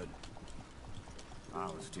us fled. I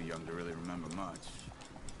was too young to really remember much.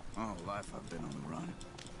 My whole life I've been on the run.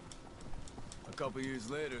 A couple years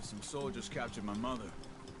later, some soldiers captured my mother.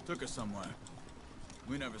 Took her somewhere.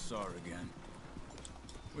 We never saw her again.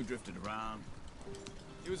 We drifted around.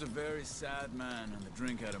 He was a very sad man, and the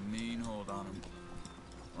drink had a mean hold on him.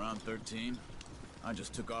 Around 13, I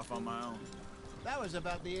just took off on my own. That was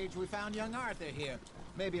about the age we found young Arthur here.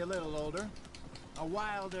 Maybe a little older. A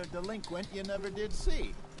wilder delinquent you never did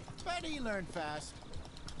see. But he learned fast.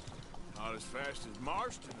 Not as fast as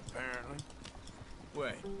Marston, apparently.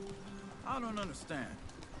 Wait, I don't understand.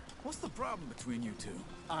 What's the problem between you two?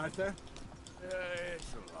 Arthur?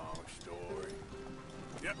 It's a long story.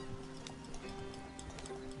 Yep.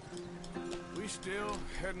 We still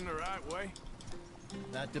heading the right way?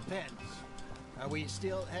 That depends. Are we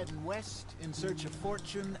still heading west in search of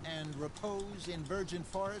fortune and repose in virgin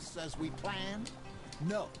forests as we planned?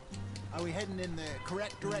 No. Are we heading in the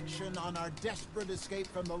correct direction on our desperate escape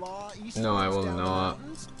from the law east? No, I will down the not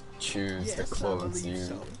mountains? choose Yes, the I clothes believe you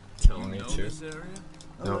so. tell You me know to. this area?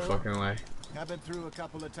 No Hello? fucking way. I've been through a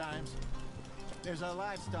couple of times. There's a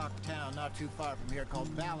livestock town not too far from here called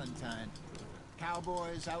Valentine.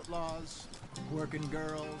 Cowboys, outlaws, working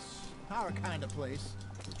girls, our kind of place.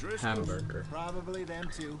 The Driscolls? Hamburger. Probably them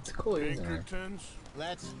too. It's cool, isn't it? Pinkertons?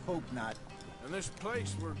 Let's hope not. And this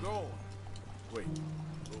place we're going. Wait,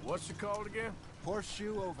 what's it called again?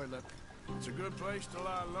 Horseshoe Overlook. It's a good place to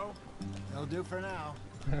lie low. They'll do for now.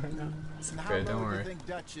 It's And how okay, low don't do you worry. think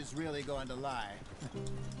Dutch is really going to lie?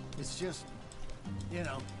 It's just, you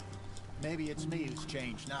know, maybe it's me who's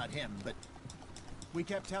changed, not him, but we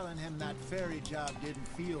kept telling him that ferry job didn't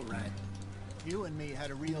feel right. You and me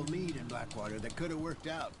had a real lead in Blackwater that could have worked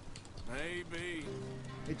out. Maybe.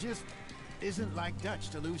 It just isn't like Dutch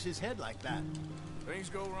to lose his head like that. Things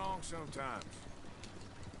go wrong sometimes.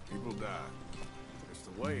 People die. It's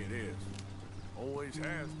the way it is. Always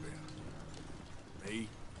has been. Me,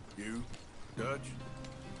 you, Dutch.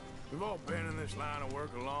 We've all been in this line of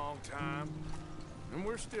work a long time. And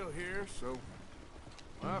we're still here, so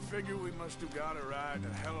I figure we must have got it right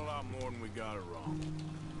a hell of a lot more than we got it wrong.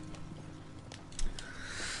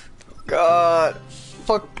 God,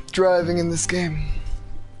 fuck driving in this game.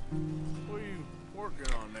 What are you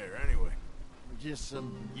working on there, anyway? Just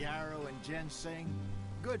some yarrow and ginseng.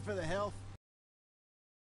 Good for the health.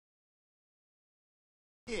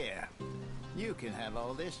 Yeah, you can have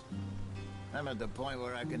all this. I'm at the point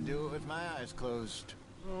where I can do it with my eyes closed.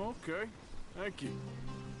 Oh, okay. Thank you.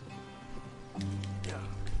 Yeah.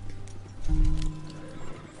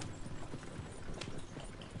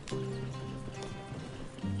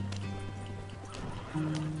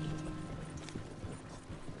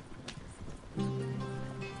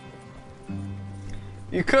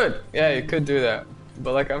 You could, yeah, you could do that.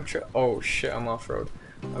 But like oh shit, I'm off road.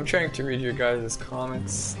 I'm trying to read your guys'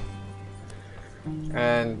 comments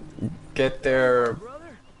and get there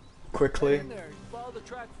Brother, quickly. in there. Follow the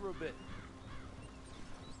track for a bit.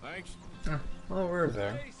 Thanks. Oh, we're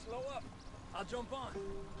there. Hey, slow up. I'll jump on.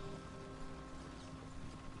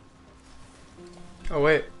 Oh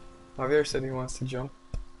wait, Javier said he wants to jump.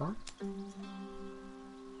 Huh?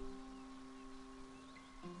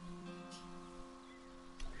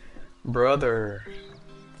 Brother,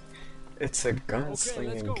 it's a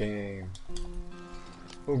gunslinging game.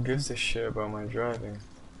 Who gives a shit about my driving?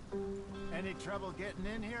 Any trouble getting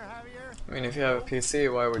in here, Javier? I mean, if you have a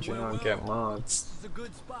PC, why would you not get mods? This is a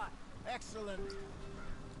good spot. Excellent.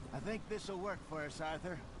 I think this'll work for us,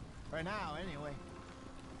 Arthur. For now, anyway.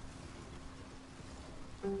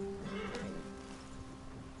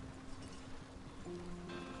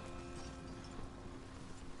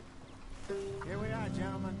 Here we are,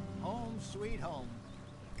 gentlemen. Home sweet home.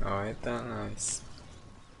 Oh, ain't that nice?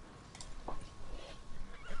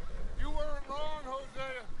 You weren't wrong,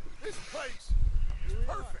 Hosea. This place is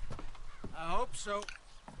perfect. I hope so.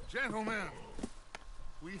 Gentlemen,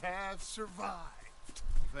 we have survived.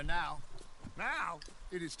 For now. Now,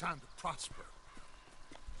 it is time to prosper.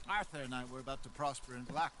 Arthur and I were about to prosper in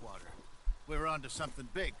Blackwater. We were onto something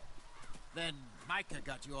big. Then Micah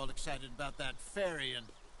got you all excited about that ferry, and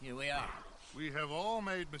here we are. We have all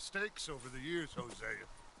made mistakes over the years, Hosea.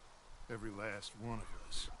 Every last one of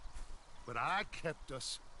us. But I kept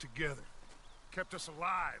us together. Kept us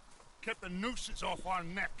alive. Kept the nooses off our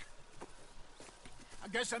neck. I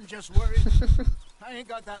guess I'm just worried. I ain't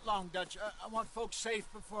got that long, Dutch. I want folks safe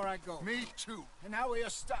before I go. Me too. And now we are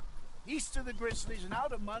stuck. East of the Grizzlies and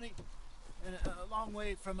out of money. And a long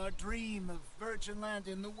way from our dream of virgin land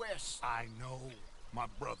in the west. I know, my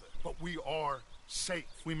brother. But we are safe.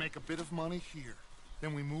 We make a bit of money here.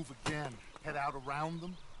 Then we move again. Head out around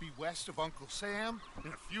them. Be west of Uncle Sam.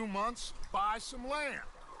 In a few months, buy some land.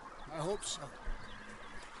 I hope so.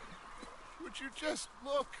 Would you just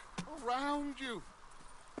look around you?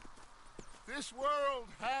 This world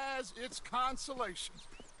has its consolations.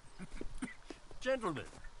 Gentlemen,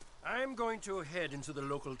 I'm going to head into the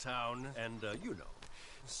local town and, you know,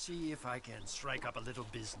 see if I can strike up a little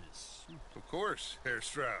business. Of course, Herr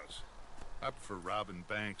Strauss. I prefer robbing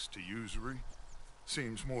banks to usury.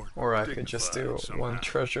 Seems more Or I could just do dignified one somehow.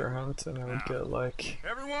 treasure hunt and I would get like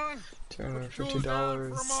Everyone,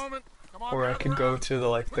 $250. Come on, Or I gather could go around. to the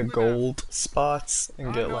Quickly now. gold spots and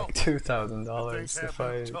I get know. like $2,000 Things if have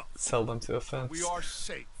been I tough. sell them to a fence. We are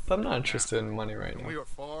safe. But I'm not interested in money right And now. we are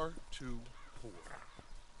far too poor.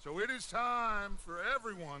 So it is time for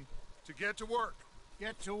everyone to get to work.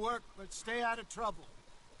 Get to work, but stay out of trouble.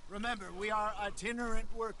 Remember, we are itinerant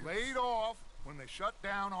workers. Laid off when they shut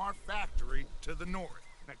down our factory to the north.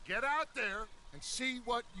 Now get out there and see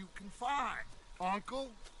what you can find. Uncle,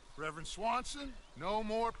 Reverend Swanson, no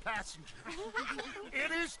more passengers.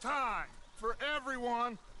 It is time for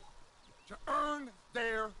everyone to earn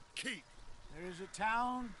their keep. There is a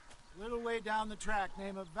town a little way down the track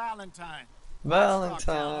named Valentine. Oh,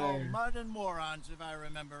 Valentine. mud and morons, if I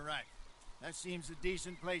remember right. That seems a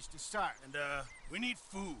decent place to start. And, we need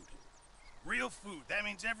food. Real food. That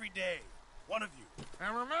means every day. One of you.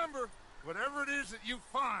 And remember, whatever it is that you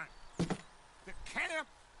find, the camp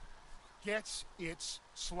gets its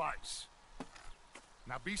slice.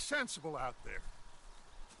 Now be sensible out there.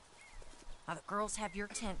 Now the girls have your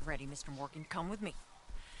tent ready, Mr. Morgan. Come with me.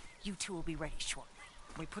 You two will be ready shortly.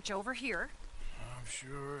 We put you over here. I'm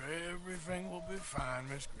sure everything will be fine,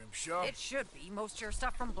 Miss Grimshaw. It should be. Most of your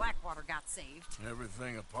stuff from Blackwater got saved.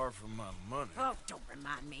 Everything apart from my money. Oh, don't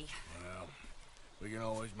remind me. Well, we can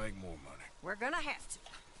always make more money. We're gonna have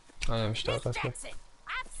to. I am stark, Miss that's good. Jackson,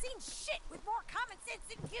 I've seen shit with more common sense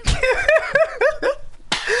than you.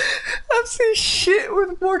 I've seen shit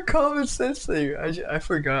with more common sense than you. I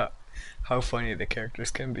forgot how funny the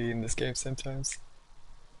characters can be in this game sometimes.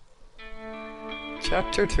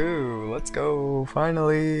 Chapter 2, let's go,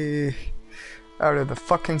 finally, out of the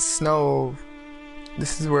fucking snow.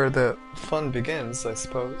 This is where the fun begins, I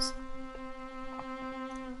suppose.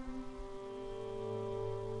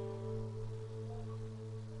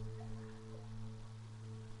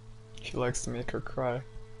 She likes to make her cry.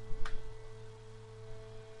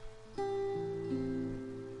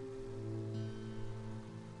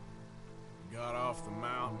 Got off the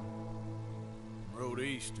mountain, rode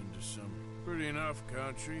east into some pretty enough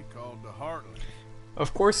country called the Heartland.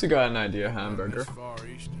 Of course you got an idea, Hamburger. This far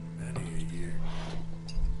east in many a year.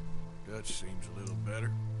 Dutch seems a little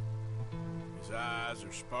better. His eyes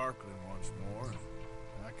are sparkling once more,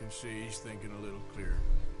 and I can see he's thinking a little clearer.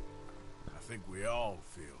 I think we all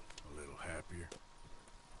feel a little happier,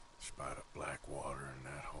 despite of Blackwater and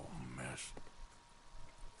that whole mess.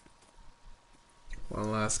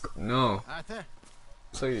 One last no. Arthur?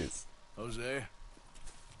 Please. Jose?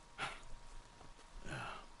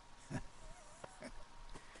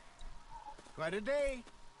 Quite a day.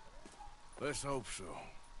 Let's hope so.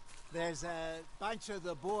 There's a bunch of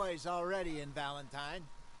the boys already in Valentine.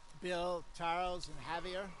 Bill, Charles, and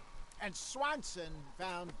Javier. And Swanson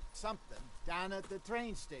found something down at the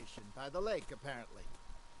train station by the lake, apparently.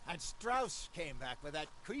 And Strauss came back with that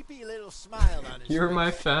creepy little smile on his You're face.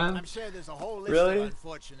 my fan? I'm sure there's a whole list Really? of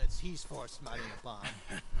unfortunates he's forced money upon.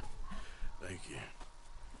 Thank you.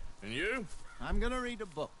 And you? I'm gonna read a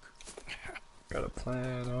book. Got a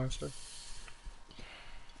plan, Arthur.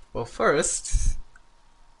 Well, first,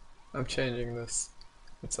 I'm changing this.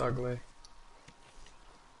 It's ugly.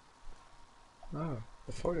 Oh,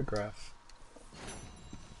 the photograph.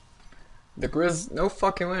 The Grizz. No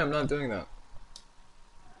fucking way, I'm not doing that.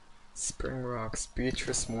 Spring Rocks,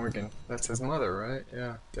 Beatrice Morgan. That's his mother, right?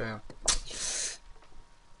 Yeah, damn.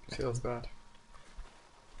 Feels bad.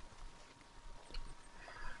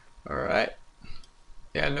 Alright.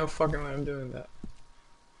 Yeah, no fucking way I'm doing that.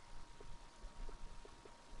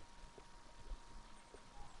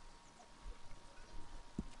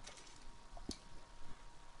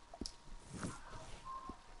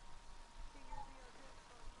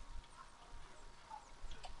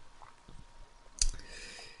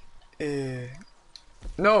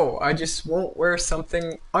 No, I just won't wear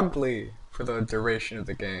something ugly for the duration of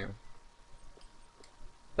the game.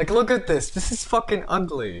 Like, look at this. This is fucking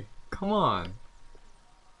ugly. Come on.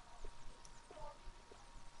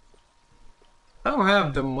 I don't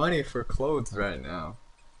have the money for clothes right now.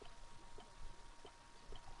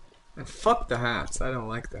 And fuck the hats. I don't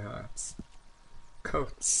like the hats.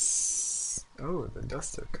 Coats. Oh, the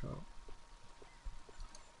duster coat.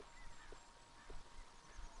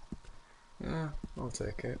 Yeah, I'll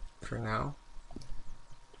take it for now.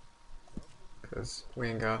 Because we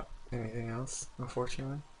ain't got anything else,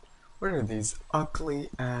 unfortunately. What are these ugly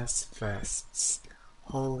ass vests?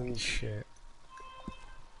 Holy shit.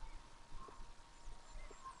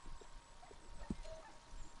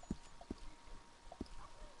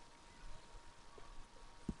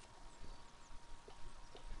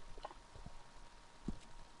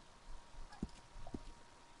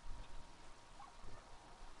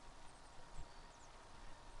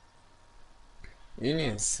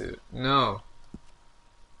 Union suit. No.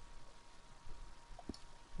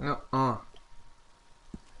 No.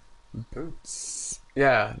 Boots.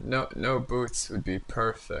 Yeah, no boots would be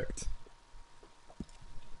perfect.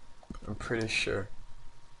 I'm pretty sure.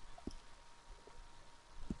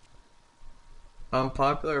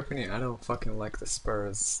 Unpopular opinion, I don't fucking like the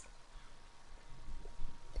Spurs.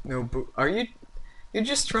 No boot. Are you? You're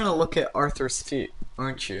just trying to look at Arthur's feet,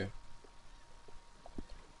 aren't you?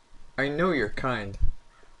 I know you're kind.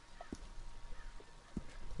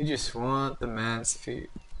 You just want the man's feet.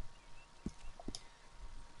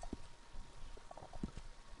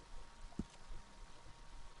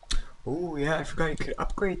 Oh yeah, I forgot you could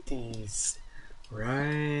upgrade these.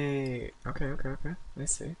 Right. Okay. I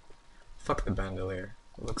see. Fuck the bandolier.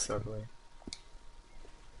 It looks ugly.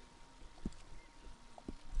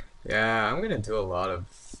 Yeah, I'm gonna do a lot of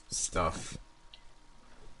stuff.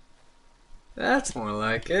 That's more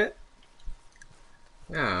like it.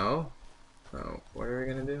 Now, what are we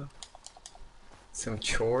gonna do? Some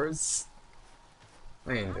chores?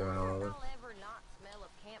 I ain't doing all of it.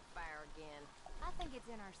 I think it's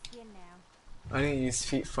in our skin now. I didn't use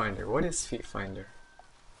Feet Finder. What is Feet Finder?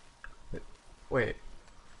 Wait.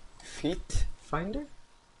 Feet Finder?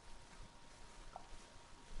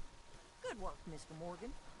 Good work, Mr.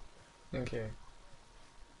 Morgan. Okay.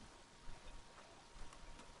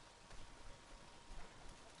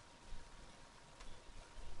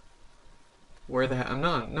 Wear the hat. I'm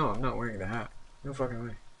not wearing the hat. No fucking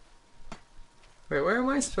way. Wait, where am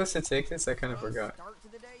I supposed to take this? I kind of forgot.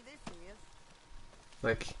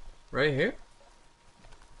 Like, right here?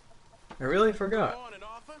 I really forgot.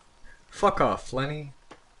 Fuck off, Lenny.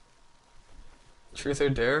 Truth or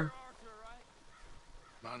Dare?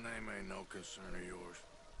 My name ain't no concern of yours.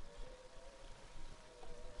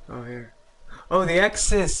 Oh, here. Oh, the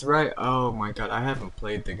Exis! Right. Oh my god, I haven't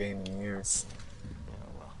played the game in years.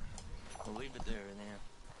 We'll leave it there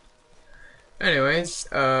then. Anyways,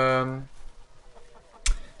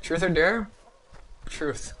 truth or dare?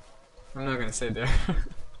 Truth. I'm not gonna say dare.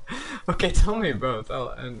 Okay, tell me both.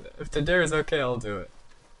 And if the dare is okay, I'll do it.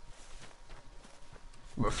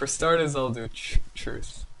 But for starters, I'll do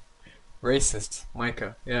truth. Racist.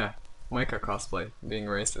 Micah. Yeah. Micah cosplay. Being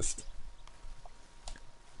racist.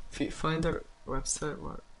 Feet Finder website?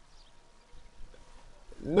 What?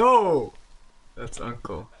 No! That's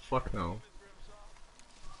Uncle. Fuck no.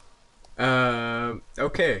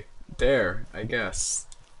 Okay. Dare, I guess.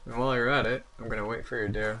 And while you're at it, I'm gonna wait for your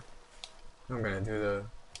dare. I'm gonna do the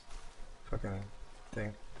fucking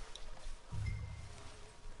thing.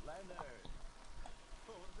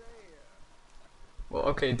 Well,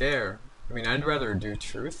 okay, dare. I mean, I'd rather do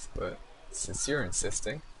truth, but since you're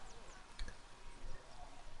insisting.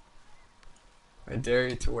 I dare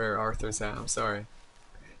you to wear Arthur's hat. I'm sorry.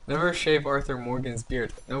 Never shave Arthur Morgan's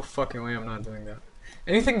beard. No fucking way I'm not doing that.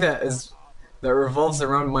 Anything that revolves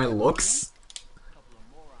around my looks,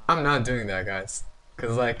 I'm not doing that, guys.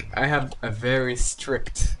 Cause like I have a very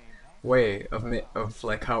strict way of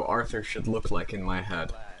like how Arthur should look like in my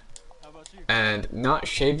head, and not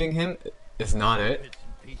shaving him is not it,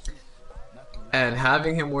 and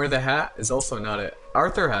having him wear the hat is also not it.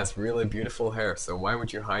 Arthur has really beautiful hair, so why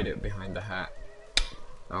would you hide it behind the hat?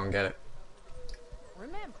 I don't get it.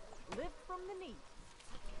 Remember, lift from the knees.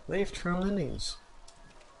 Lift from the knees.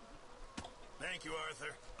 Thank you,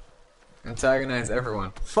 Arthur. Antagonize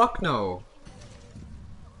everyone. Fuck no.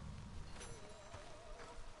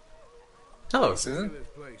 Hello, Susan. Look at this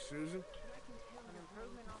place, Susan.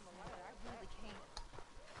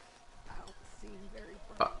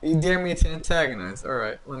 You dare me to antagonize.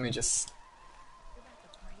 Alright, let me just...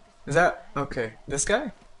 Is that... Okay, this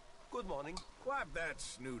guy? Good morning. Wipe that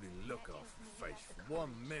snooty look off your face for 1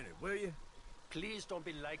 minute, will you? Please don't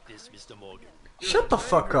be like this, Mr. Morgan. Shut the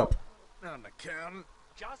fuck up. Not an accountant.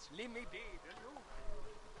 Just let me be, will you?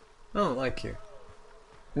 I don't like you.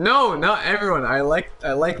 No, not everyone. I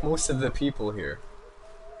like most of the people here.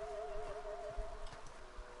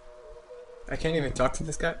 I can't even talk to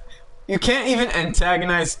this guy. You can't even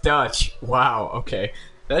antagonize Dutch. Wow, okay.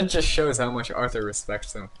 That just shows how much Arthur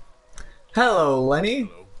respects him. Hello, Lenny.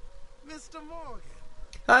 Hello. Mr. Morgan.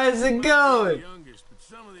 How's it going? Youngest, but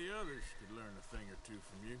some of the others could learn a thing or two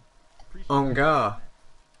from you. Oh god.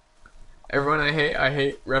 Everyone I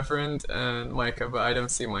hate Reverend and Micah, but I don't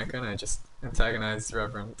see Micah and I just antagonize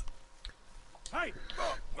Reverend. Hey!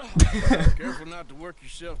 Careful not to work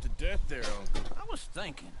yourself to death there, Uncle. I was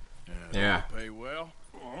thinking. Yeah. Pay well?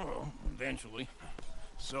 Oh, eventually.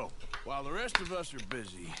 So, while the rest of us are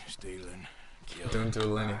busy stealing, killing, Don't do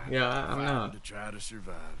Lenny. Yeah, I'm fighting not. to try to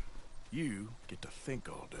survive, you get to think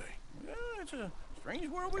all day. Yeah, it's a strange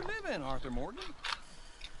world we live in, Arthur Morgan.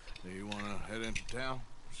 Do you want to head into town?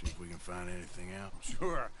 See if we can find anything out?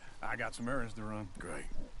 Sure. I got some errands to run. Great.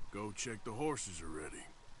 Go check the horses are ready.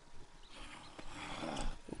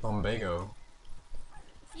 Lumbago.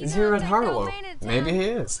 Is he at Harlow? Maybe he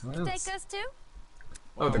is. Who knows? Take us too?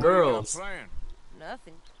 Oh, the girls.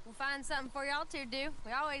 Nothing. We'll find something for y'all to do.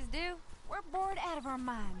 We always do. We're bored out of our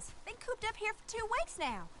minds. Been cooped up here for 2 weeks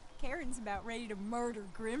now. Karen's about ready to murder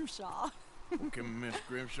Grimshaw. Can Miss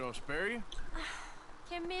Grimshaw spare you?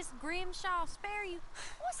 Can Miss Grimshaw spare you?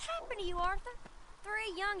 What's happened to you, Arthur?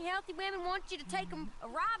 3 young, healthy women want you to take them a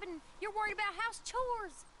robbing. You're worried about house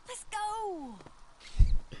chores. Let's go.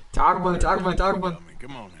 Talk about it.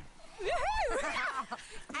 Come on then.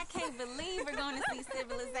 I can't believe we're going to see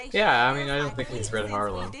civilization. Yeah, I mean, I don't think he's read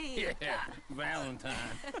Harlow. Yeah, Valentine.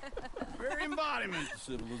 Very embodiment of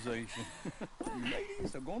civilization. You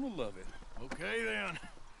ladies are gonna love it. Okay then.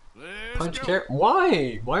 Let's Punch go. Karen.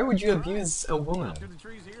 Why? Why would you abuse a woman? To the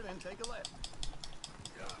trees here, then take a left.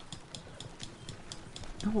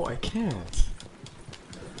 No, I can't.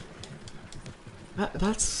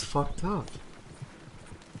 That's fucked up.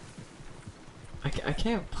 I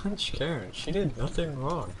can't punch Karen. She did nothing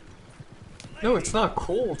wrong. No, it's not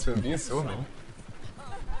cool to abuse a woman.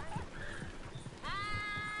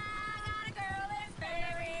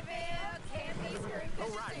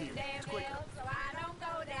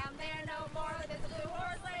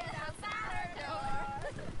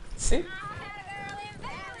 See?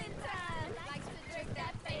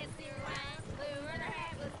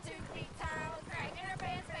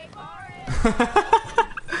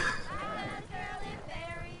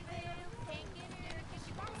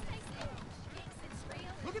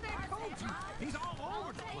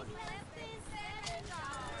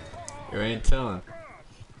 You ain't telling.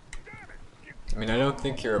 I mean, I don't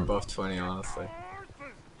think you're above 20, honestly.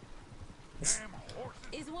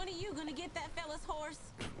 Is one of you gonna get that fella's horse?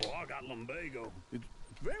 Well, I got lumbago.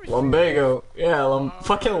 Lumbago. Yeah,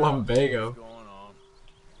 fucking lumbago.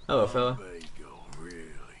 Hello, fella.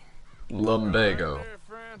 Lumbago.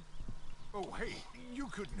 Oh, hey, you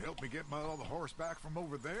couldn't help me get my other horse back from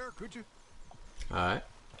over there, could you? Alright.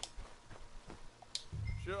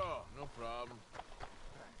 Sure, no problem.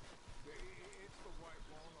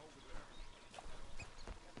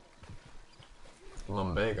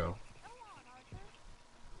 Lumbago.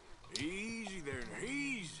 Easy there,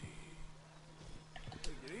 easy.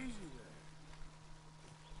 Take it easy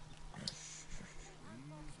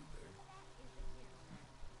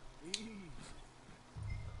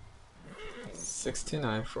there.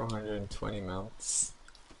 69 for 120 mounts.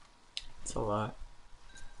 It's a lot.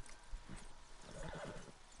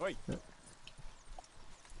 Wait.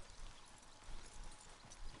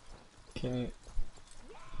 Can you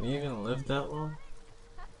even live that long?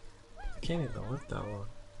 I can't even live that long.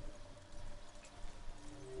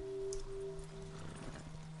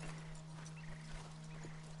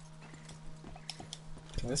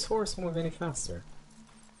 Can this horse move any faster?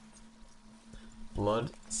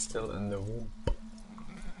 Blood still in the womb.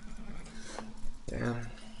 Damn.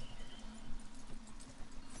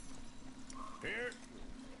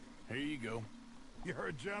 Here you go. You're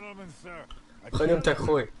a gentleman, sir. Gooi hem ter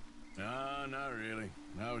gooi. No, not really.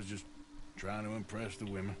 I was just trying to impress the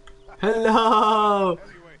women. Hello!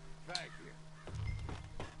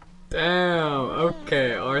 Damn,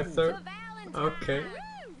 okay, Arthur. Okay.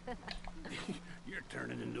 You're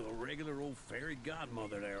turning into a regular old fairy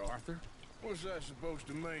godmother there, Arthur. What's that supposed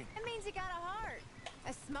to mean? It means you got a heart.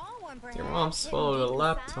 A small one, perhaps. Your mom swallowed a Didn't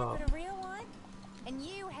laptop. decide, but a real one? And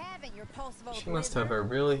you haven't, your pulse of She must have a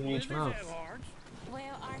really huge mouth.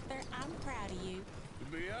 Well, Arthur, I'm proud of you. To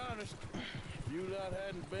be honest, if you lot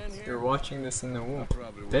hadn't been here, You're watching this in the womb.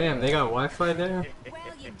 Damn, they got Wi-Fi there? Well,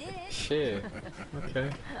 you did it. Shit. Okay.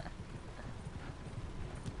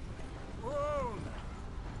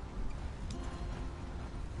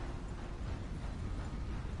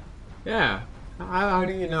 Yeah. How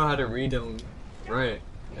do you know how to read and write?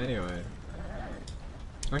 Anyway.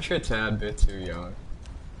 Aren't you a tad bit too young?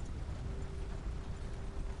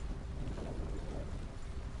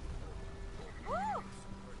 Woo!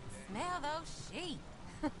 Smell those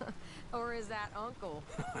sheep. Or is that Uncle?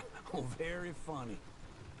 Oh, very funny.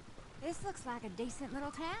 This looks like a decent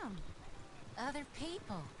little town. Other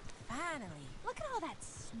people. Finally. Look at all that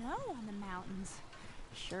snow on the mountains.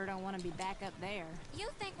 Sure don't want to be back up there. You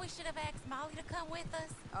think we should have asked Molly to come with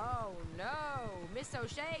us? Oh, no. Miss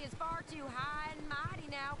O'Shea is far too high and mighty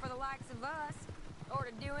now for the likes of us. Or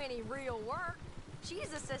to do any real work.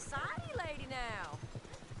 She's a society lady now.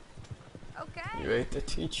 Okay. You ate the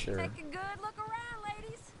teacher. Take a good look around,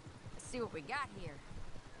 ladies. Let's see what we got here.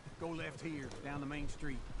 Go left here, down the main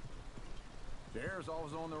street. There's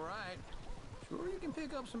always on the right. Sure you can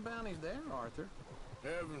pick up some bounties there, Arthur.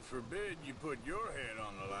 heaven forbid you put your head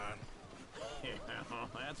on the line. Yeah,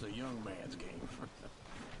 that's a young man's game.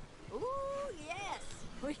 Ooh, yes.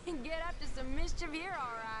 We can get up to some mischief here,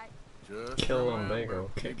 all right. Just Kill remember,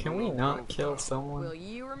 Lumbago. Can keep a we low not kill profile. someone? Will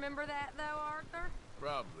you remember that, though, Arthur?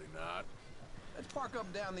 Probably not. Let's park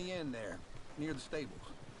up down the end there, near the stables.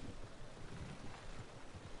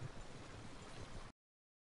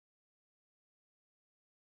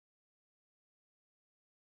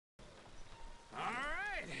 All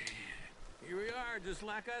right. Here we are, just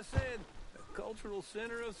like I said. A cultural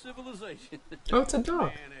center of civilization. Oh, it's a dog.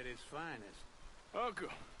 Man at his finest. Uncle,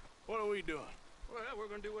 what are we doing? Well, we're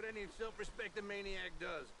gonna do what any self-respecting maniac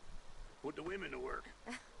does. Put the women to work.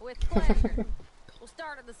 With pleasure. We'll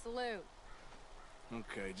start at the saloon.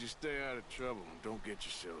 Okay, just stay out of trouble and don't get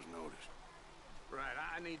yourselves noticed. Right,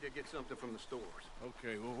 I need to get something from the stores.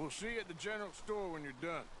 Okay, well, we'll see you at the general store when you're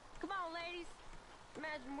done. Come on, ladies.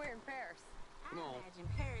 Imagine we're in Paris. Come on. Imagine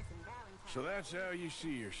Paris and Valentine. So that's how you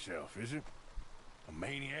see yourself, is it? A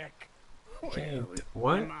maniac? Okay,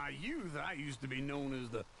 what? In my youth, I used to be known as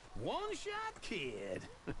the one-shot kid.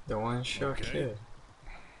 The one-shot Okay. kid.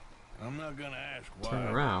 I'm not gonna ask why. Turn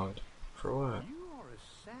around. For what? You are a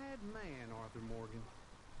sad man, Arthur Morgan.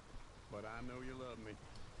 But I know you love me.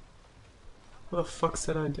 What the fuck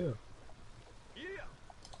did I do? Yeah.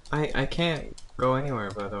 I can't go anywhere,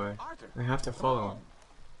 by the way. Arthur. I have to follow him.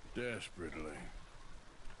 Desperately.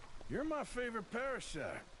 You're my favorite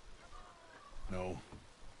parasite. No.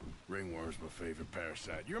 Ringworm's my favorite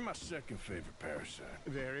parasite. You're my second favorite parasite.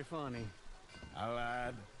 Very funny. I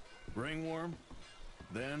lied. Ringworm.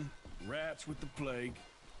 Then rats with the plague.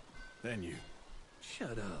 Then you.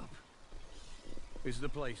 Shut up. This is the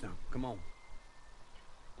place now. Come on.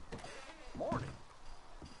 Morning.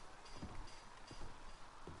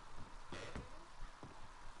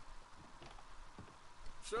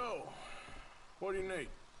 So, what do you need?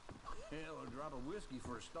 Hell, a drop of whiskey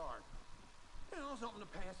for a start. You know, something to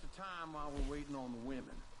pass the time while we're waiting on the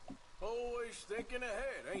women. Always thinking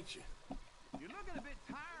ahead, ain't you? You're looking a bit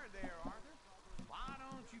tired there, Arthur. Why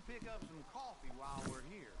don't you pick up some coffee while we're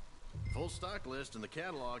here? Full stock list in the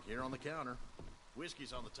catalog here on the counter.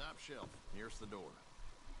 Whiskey's on the top shelf, nearest the door.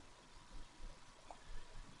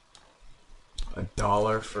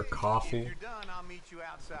 $1 for coffee? If you're done, I'll meet you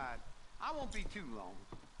outside. I won't be too long.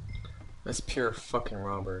 That's pure fucking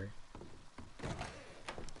robbery.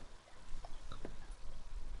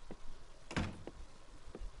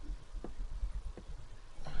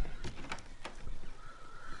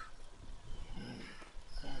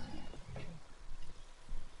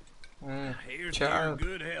 Here's to your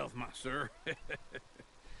good health, my sir.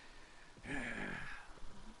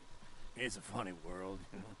 It's a funny world,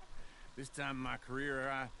 you know. This time in my career,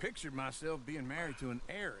 I pictured myself being married to an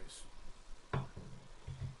heiress.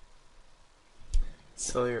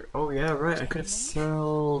 Sell your. Oh yeah, right. I could have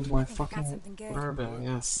sold my fucking bourbon.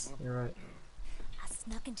 Yes, you're right.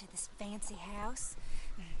 snuck into this fancy house.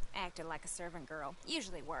 Acted like a servant girl.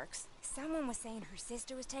 Usually works. Someone was saying her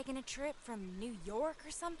sister was taking a trip from New York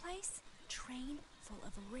or someplace. Train full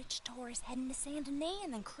of rich tourists heading to Saint Denis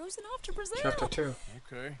and then cruising off to Brazil. Chapter 2.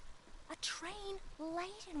 Okay. A train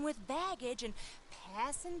laden with baggage and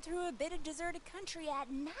passing through a bit of deserted country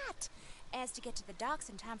at night as to get to the docks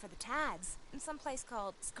in time for the tides in some place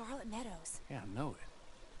called Scarlet Meadows. Yeah, I know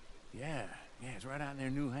it. Yeah, it's right out near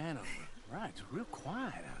New Hanover. Right, it's real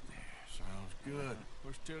quiet out there. Sounds good.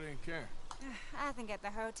 Where's Tilly and Karen? I think at the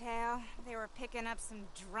hotel. They were picking up some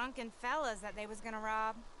drunken fellas that they was gonna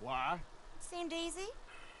rob. Why? Seemed easy.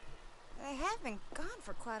 They have been gone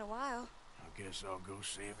for quite a while. I guess I'll go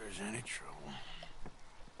see if there's any trouble.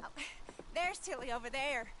 Oh, there's Tilly over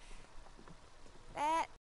there. That...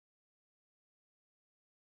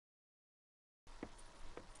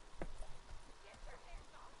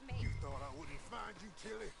 You thought I wouldn't find you,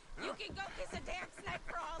 Tilly? Huh? You can go kiss a damn snake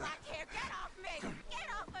for all I care. Get off me! Get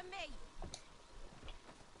off of me!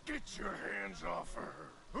 Get your hands off of her.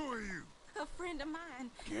 Who are you? A friend of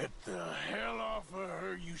mine. Get the hell off of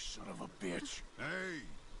her, you son of a bitch.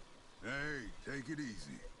 Hey, take it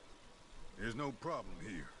easy. There's no problem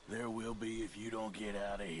here. There will be if you don't get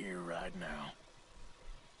out of here right now.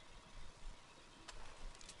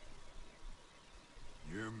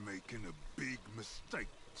 You're making a big mistake,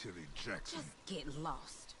 Tilly Jackson. Just get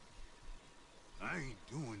lost. I ain't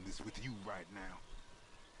doing this with you right now.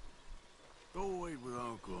 Go wait with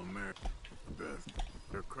Uncle and Mary Beth.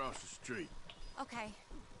 They're across the street. Okay.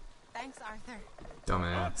 Thanks, Arthur.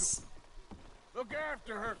 Dumbass. Look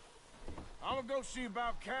after her. I'm gonna go see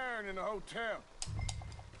about Karen in the hotel.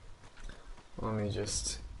 Let me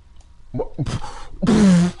just... What?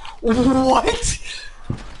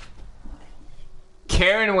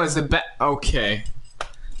 Karen was a okay.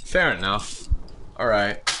 Fair enough.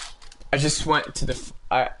 Alright. I just went to the...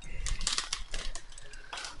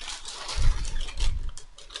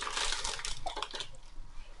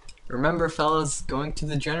 Remember, fellas, going to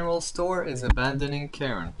the general store is abandoning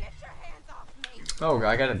Karen. Oh,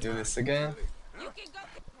 I gotta do this again?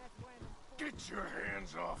 Get your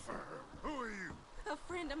hands off of her. Who are you? A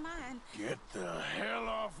friend of mine. Get the hell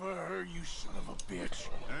off of her, you son of a bitch.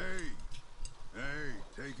 Hey,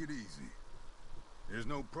 take it easy. There's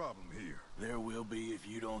no problem here. There will be if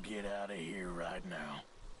you don't get out of here right now.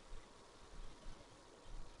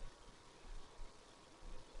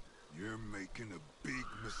 You're making a big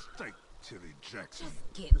mistake, Tilly Jackson.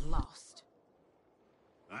 Just get lost.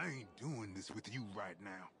 I ain't doing this with you right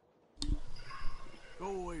now.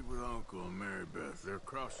 Go wait with Uncle and Mary Beth. They're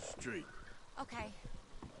across the street. Okay.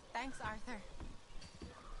 Thanks, Arthur.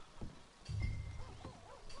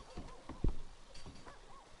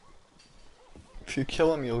 If you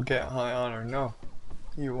kill him, you'll get high honor. No,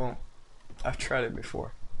 you won't. I've tried it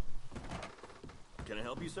before. Can I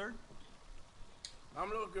help you, sir? I'm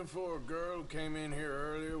looking for a girl who came in here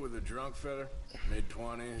earlier with a drunk fella.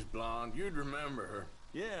 Mid-20s, blonde. You'd remember her.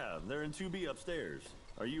 Yeah, they're in 2B upstairs.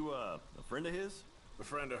 Are you, a friend of his? A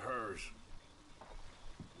friend of hers.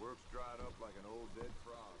 Work's dried up like an old dead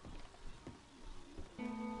frog.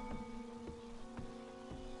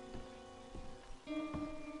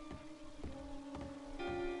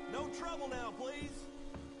 No trouble now, please.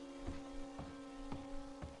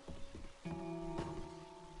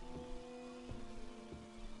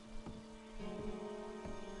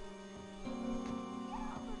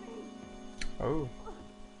 Oh.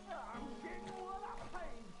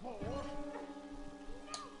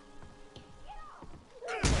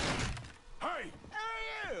 Hey!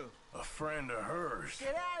 A friend of hers.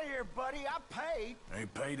 Get out of here, buddy. I paid.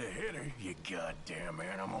 Ain't paid to hit her, you goddamn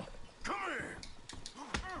animal. Come here!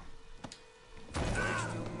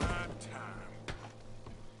 Wasting my time.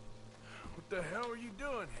 What the hell are you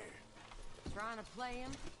doing here? Trying to play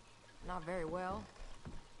him? Not very well.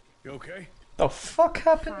 You okay? The fuck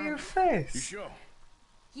happened to your face? You sure?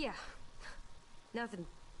 Yeah. Nothing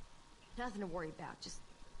to worry about. Just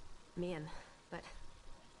men. But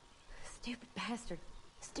stupid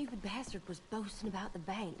bastard was boasting about the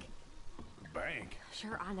bank. The bank?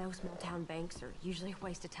 Sure, I know small town banks are usually a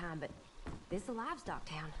waste of time, but this is a livestock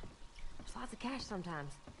town. There's lots of cash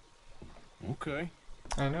sometimes. Okay.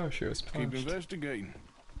 I know, she was punched. Keep investigating.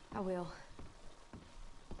 I will.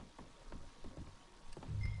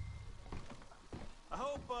 I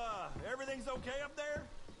hope, everything's okay up there?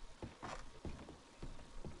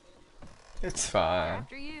 It's fine.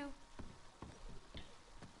 After you.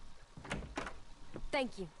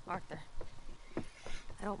 Thank you, Arthur.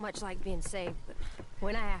 I don't much like being saved, but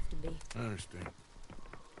when I have to be. I understand.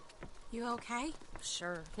 You okay?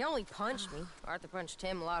 Sure. He only punched me. Arthur punched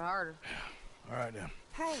him a lot harder. All right, then.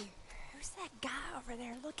 Hey, who's that guy over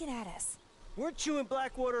there looking at us? Weren't you in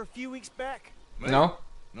Blackwater a few weeks back? Me? No?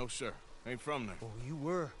 No, sir. Ain't from there. Oh, you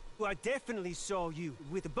were. Well, I definitely saw you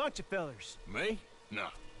with a bunch of fellers. Me? No.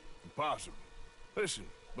 Impossible. Listen,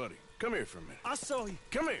 buddy, come here for a minute. I saw you.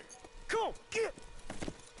 Come here. Come on, get!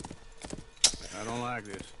 I don't like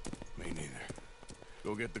this. Me neither.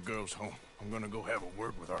 Go get the girls home. I'm gonna go have a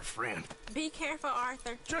word with our friend. Be careful,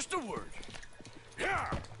 Arthur. Just a word. Yeah!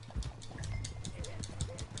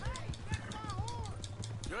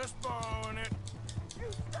 Just borrowing it.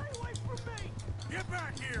 You stay away from me! Get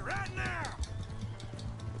back here right now!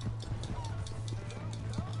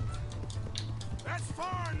 That's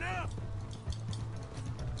far enough!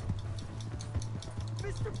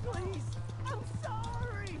 Mister, please! I'm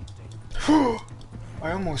sorry!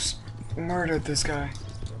 I almost murdered this guy.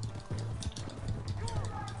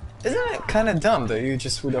 Isn't it kind of dumb that you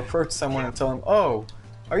just would approach someone and tell them, "Oh,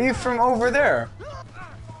 are you from over there?"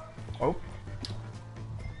 Oh.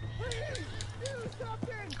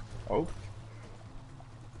 Oh.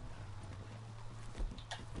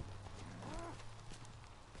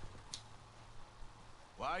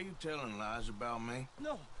 Why are you telling lies about me?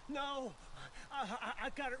 No, no! I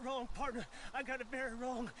got it wrong, partner. I got it very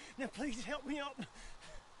wrong. Now please help me up.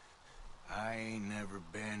 I ain't never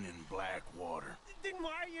been in Blackwater. Then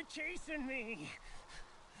why are you chasing me?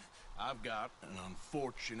 I've got an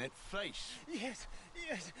unfortunate face. Yes,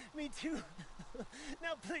 yes, me too.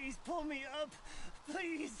 Now please pull me up,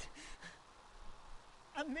 please.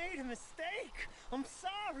 I made a mistake. I'm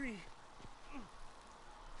sorry.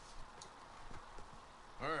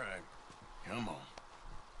 All right, come on.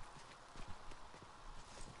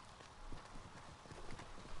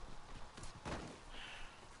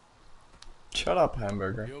 Shut up,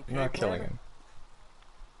 Hamburger. You okay, I'm not killing partner? him.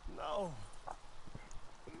 No.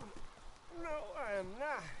 No, I am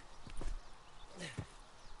not.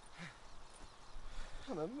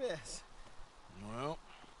 I'm a mess. Well,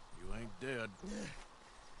 you ain't dead.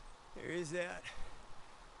 There is that.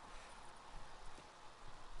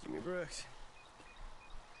 Jimmy Brooks.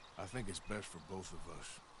 I think it's best for both of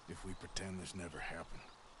us if we pretend this never happened.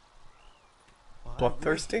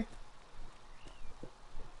 Bloodthirsty?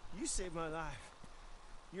 You saved my life.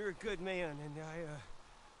 You're a good man, and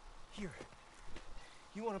here.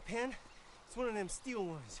 You want a pen? It's one of them steel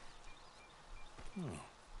ones. Oh.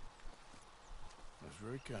 That's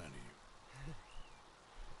very kind of you.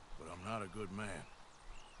 But I'm not a good man,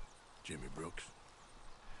 Jimmy Brooks.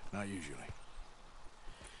 Not usually.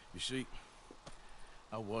 You see,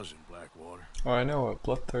 I was in Blackwater. Oh, I know what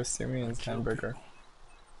bloodthirsty means, Hamburger. People.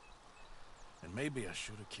 And maybe I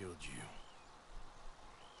should have killed you.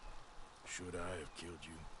 Should I have killed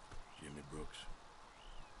you, Jimmy Brooks?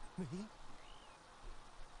 Me?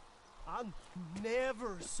 I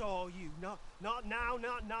never saw you. Not now,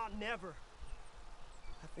 not never.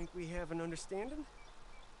 I think we have an understanding.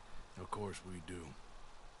 Of course we do.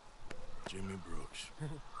 Jimmy Brooks.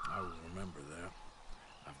 I will remember that.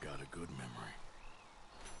 I've got a good memory.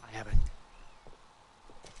 I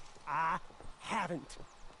haven't.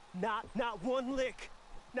 Not one lick.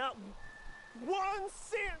 Not 1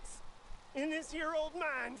 cent in this here old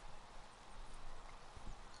mind.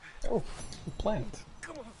 Oh, the plant.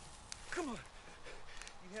 Come on. Come on.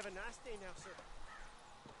 You have a nice day now, sir.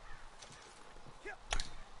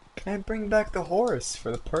 Can I bring back the horse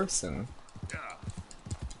for the person?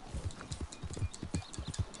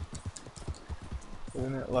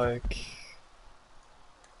 Isn't it like...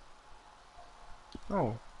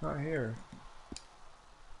 Oh, not here.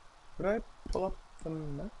 Could I pull up the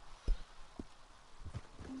map?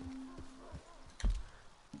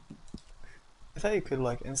 I thought you could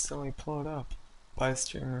like instantly pull it up. By a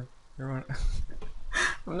streamer. You're one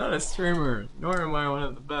I'm not a streamer, nor am I one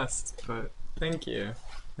of the best, but thank you.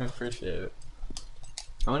 I appreciate it.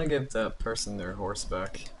 I want to give that person their horse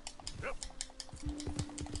back.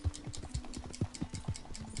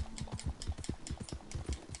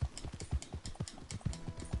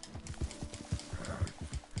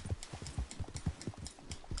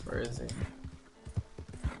 Where is he?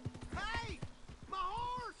 Hey! My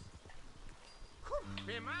horse!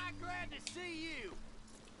 Am I glad to see you?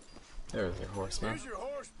 There's your horse, man. Here's your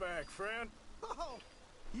horse back, friend. Oh,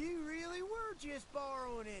 you really were just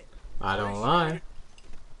borrowing it. I don't lie.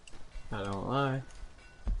 I don't lie.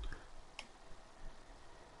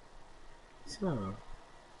 So,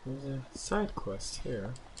 there's a side quest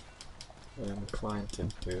here that I'm inclined to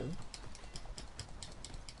do.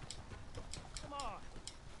 Come on.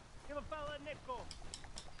 Give a fella a nickel.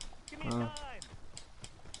 Give me a dime.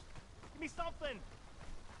 Give me something.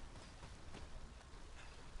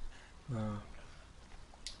 Oh.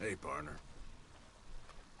 Hey, partner.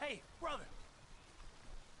 Hey, brother.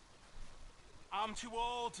 I'm too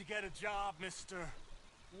old to get a job, mister.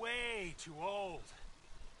 Way too old.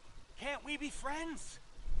 Can't we be friends?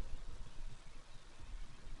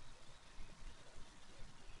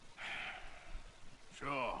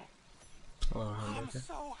 Sure. I'm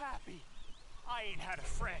so happy. I ain't had a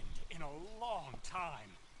friend in a long time.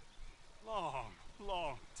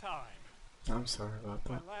 Long time. I'm sorry about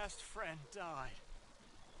My that. last friend died.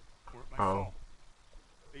 Weren't my Oh. fault.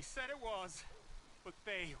 They said it was, but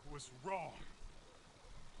they was wrong.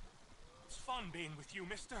 It's fun being with you,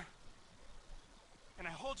 mister. Can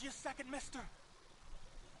I hold you a second, mister?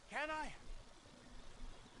 Can I?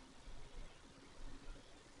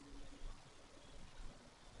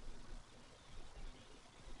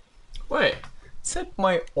 Wait. It said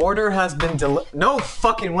my order has been delivered. No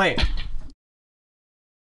fucking way.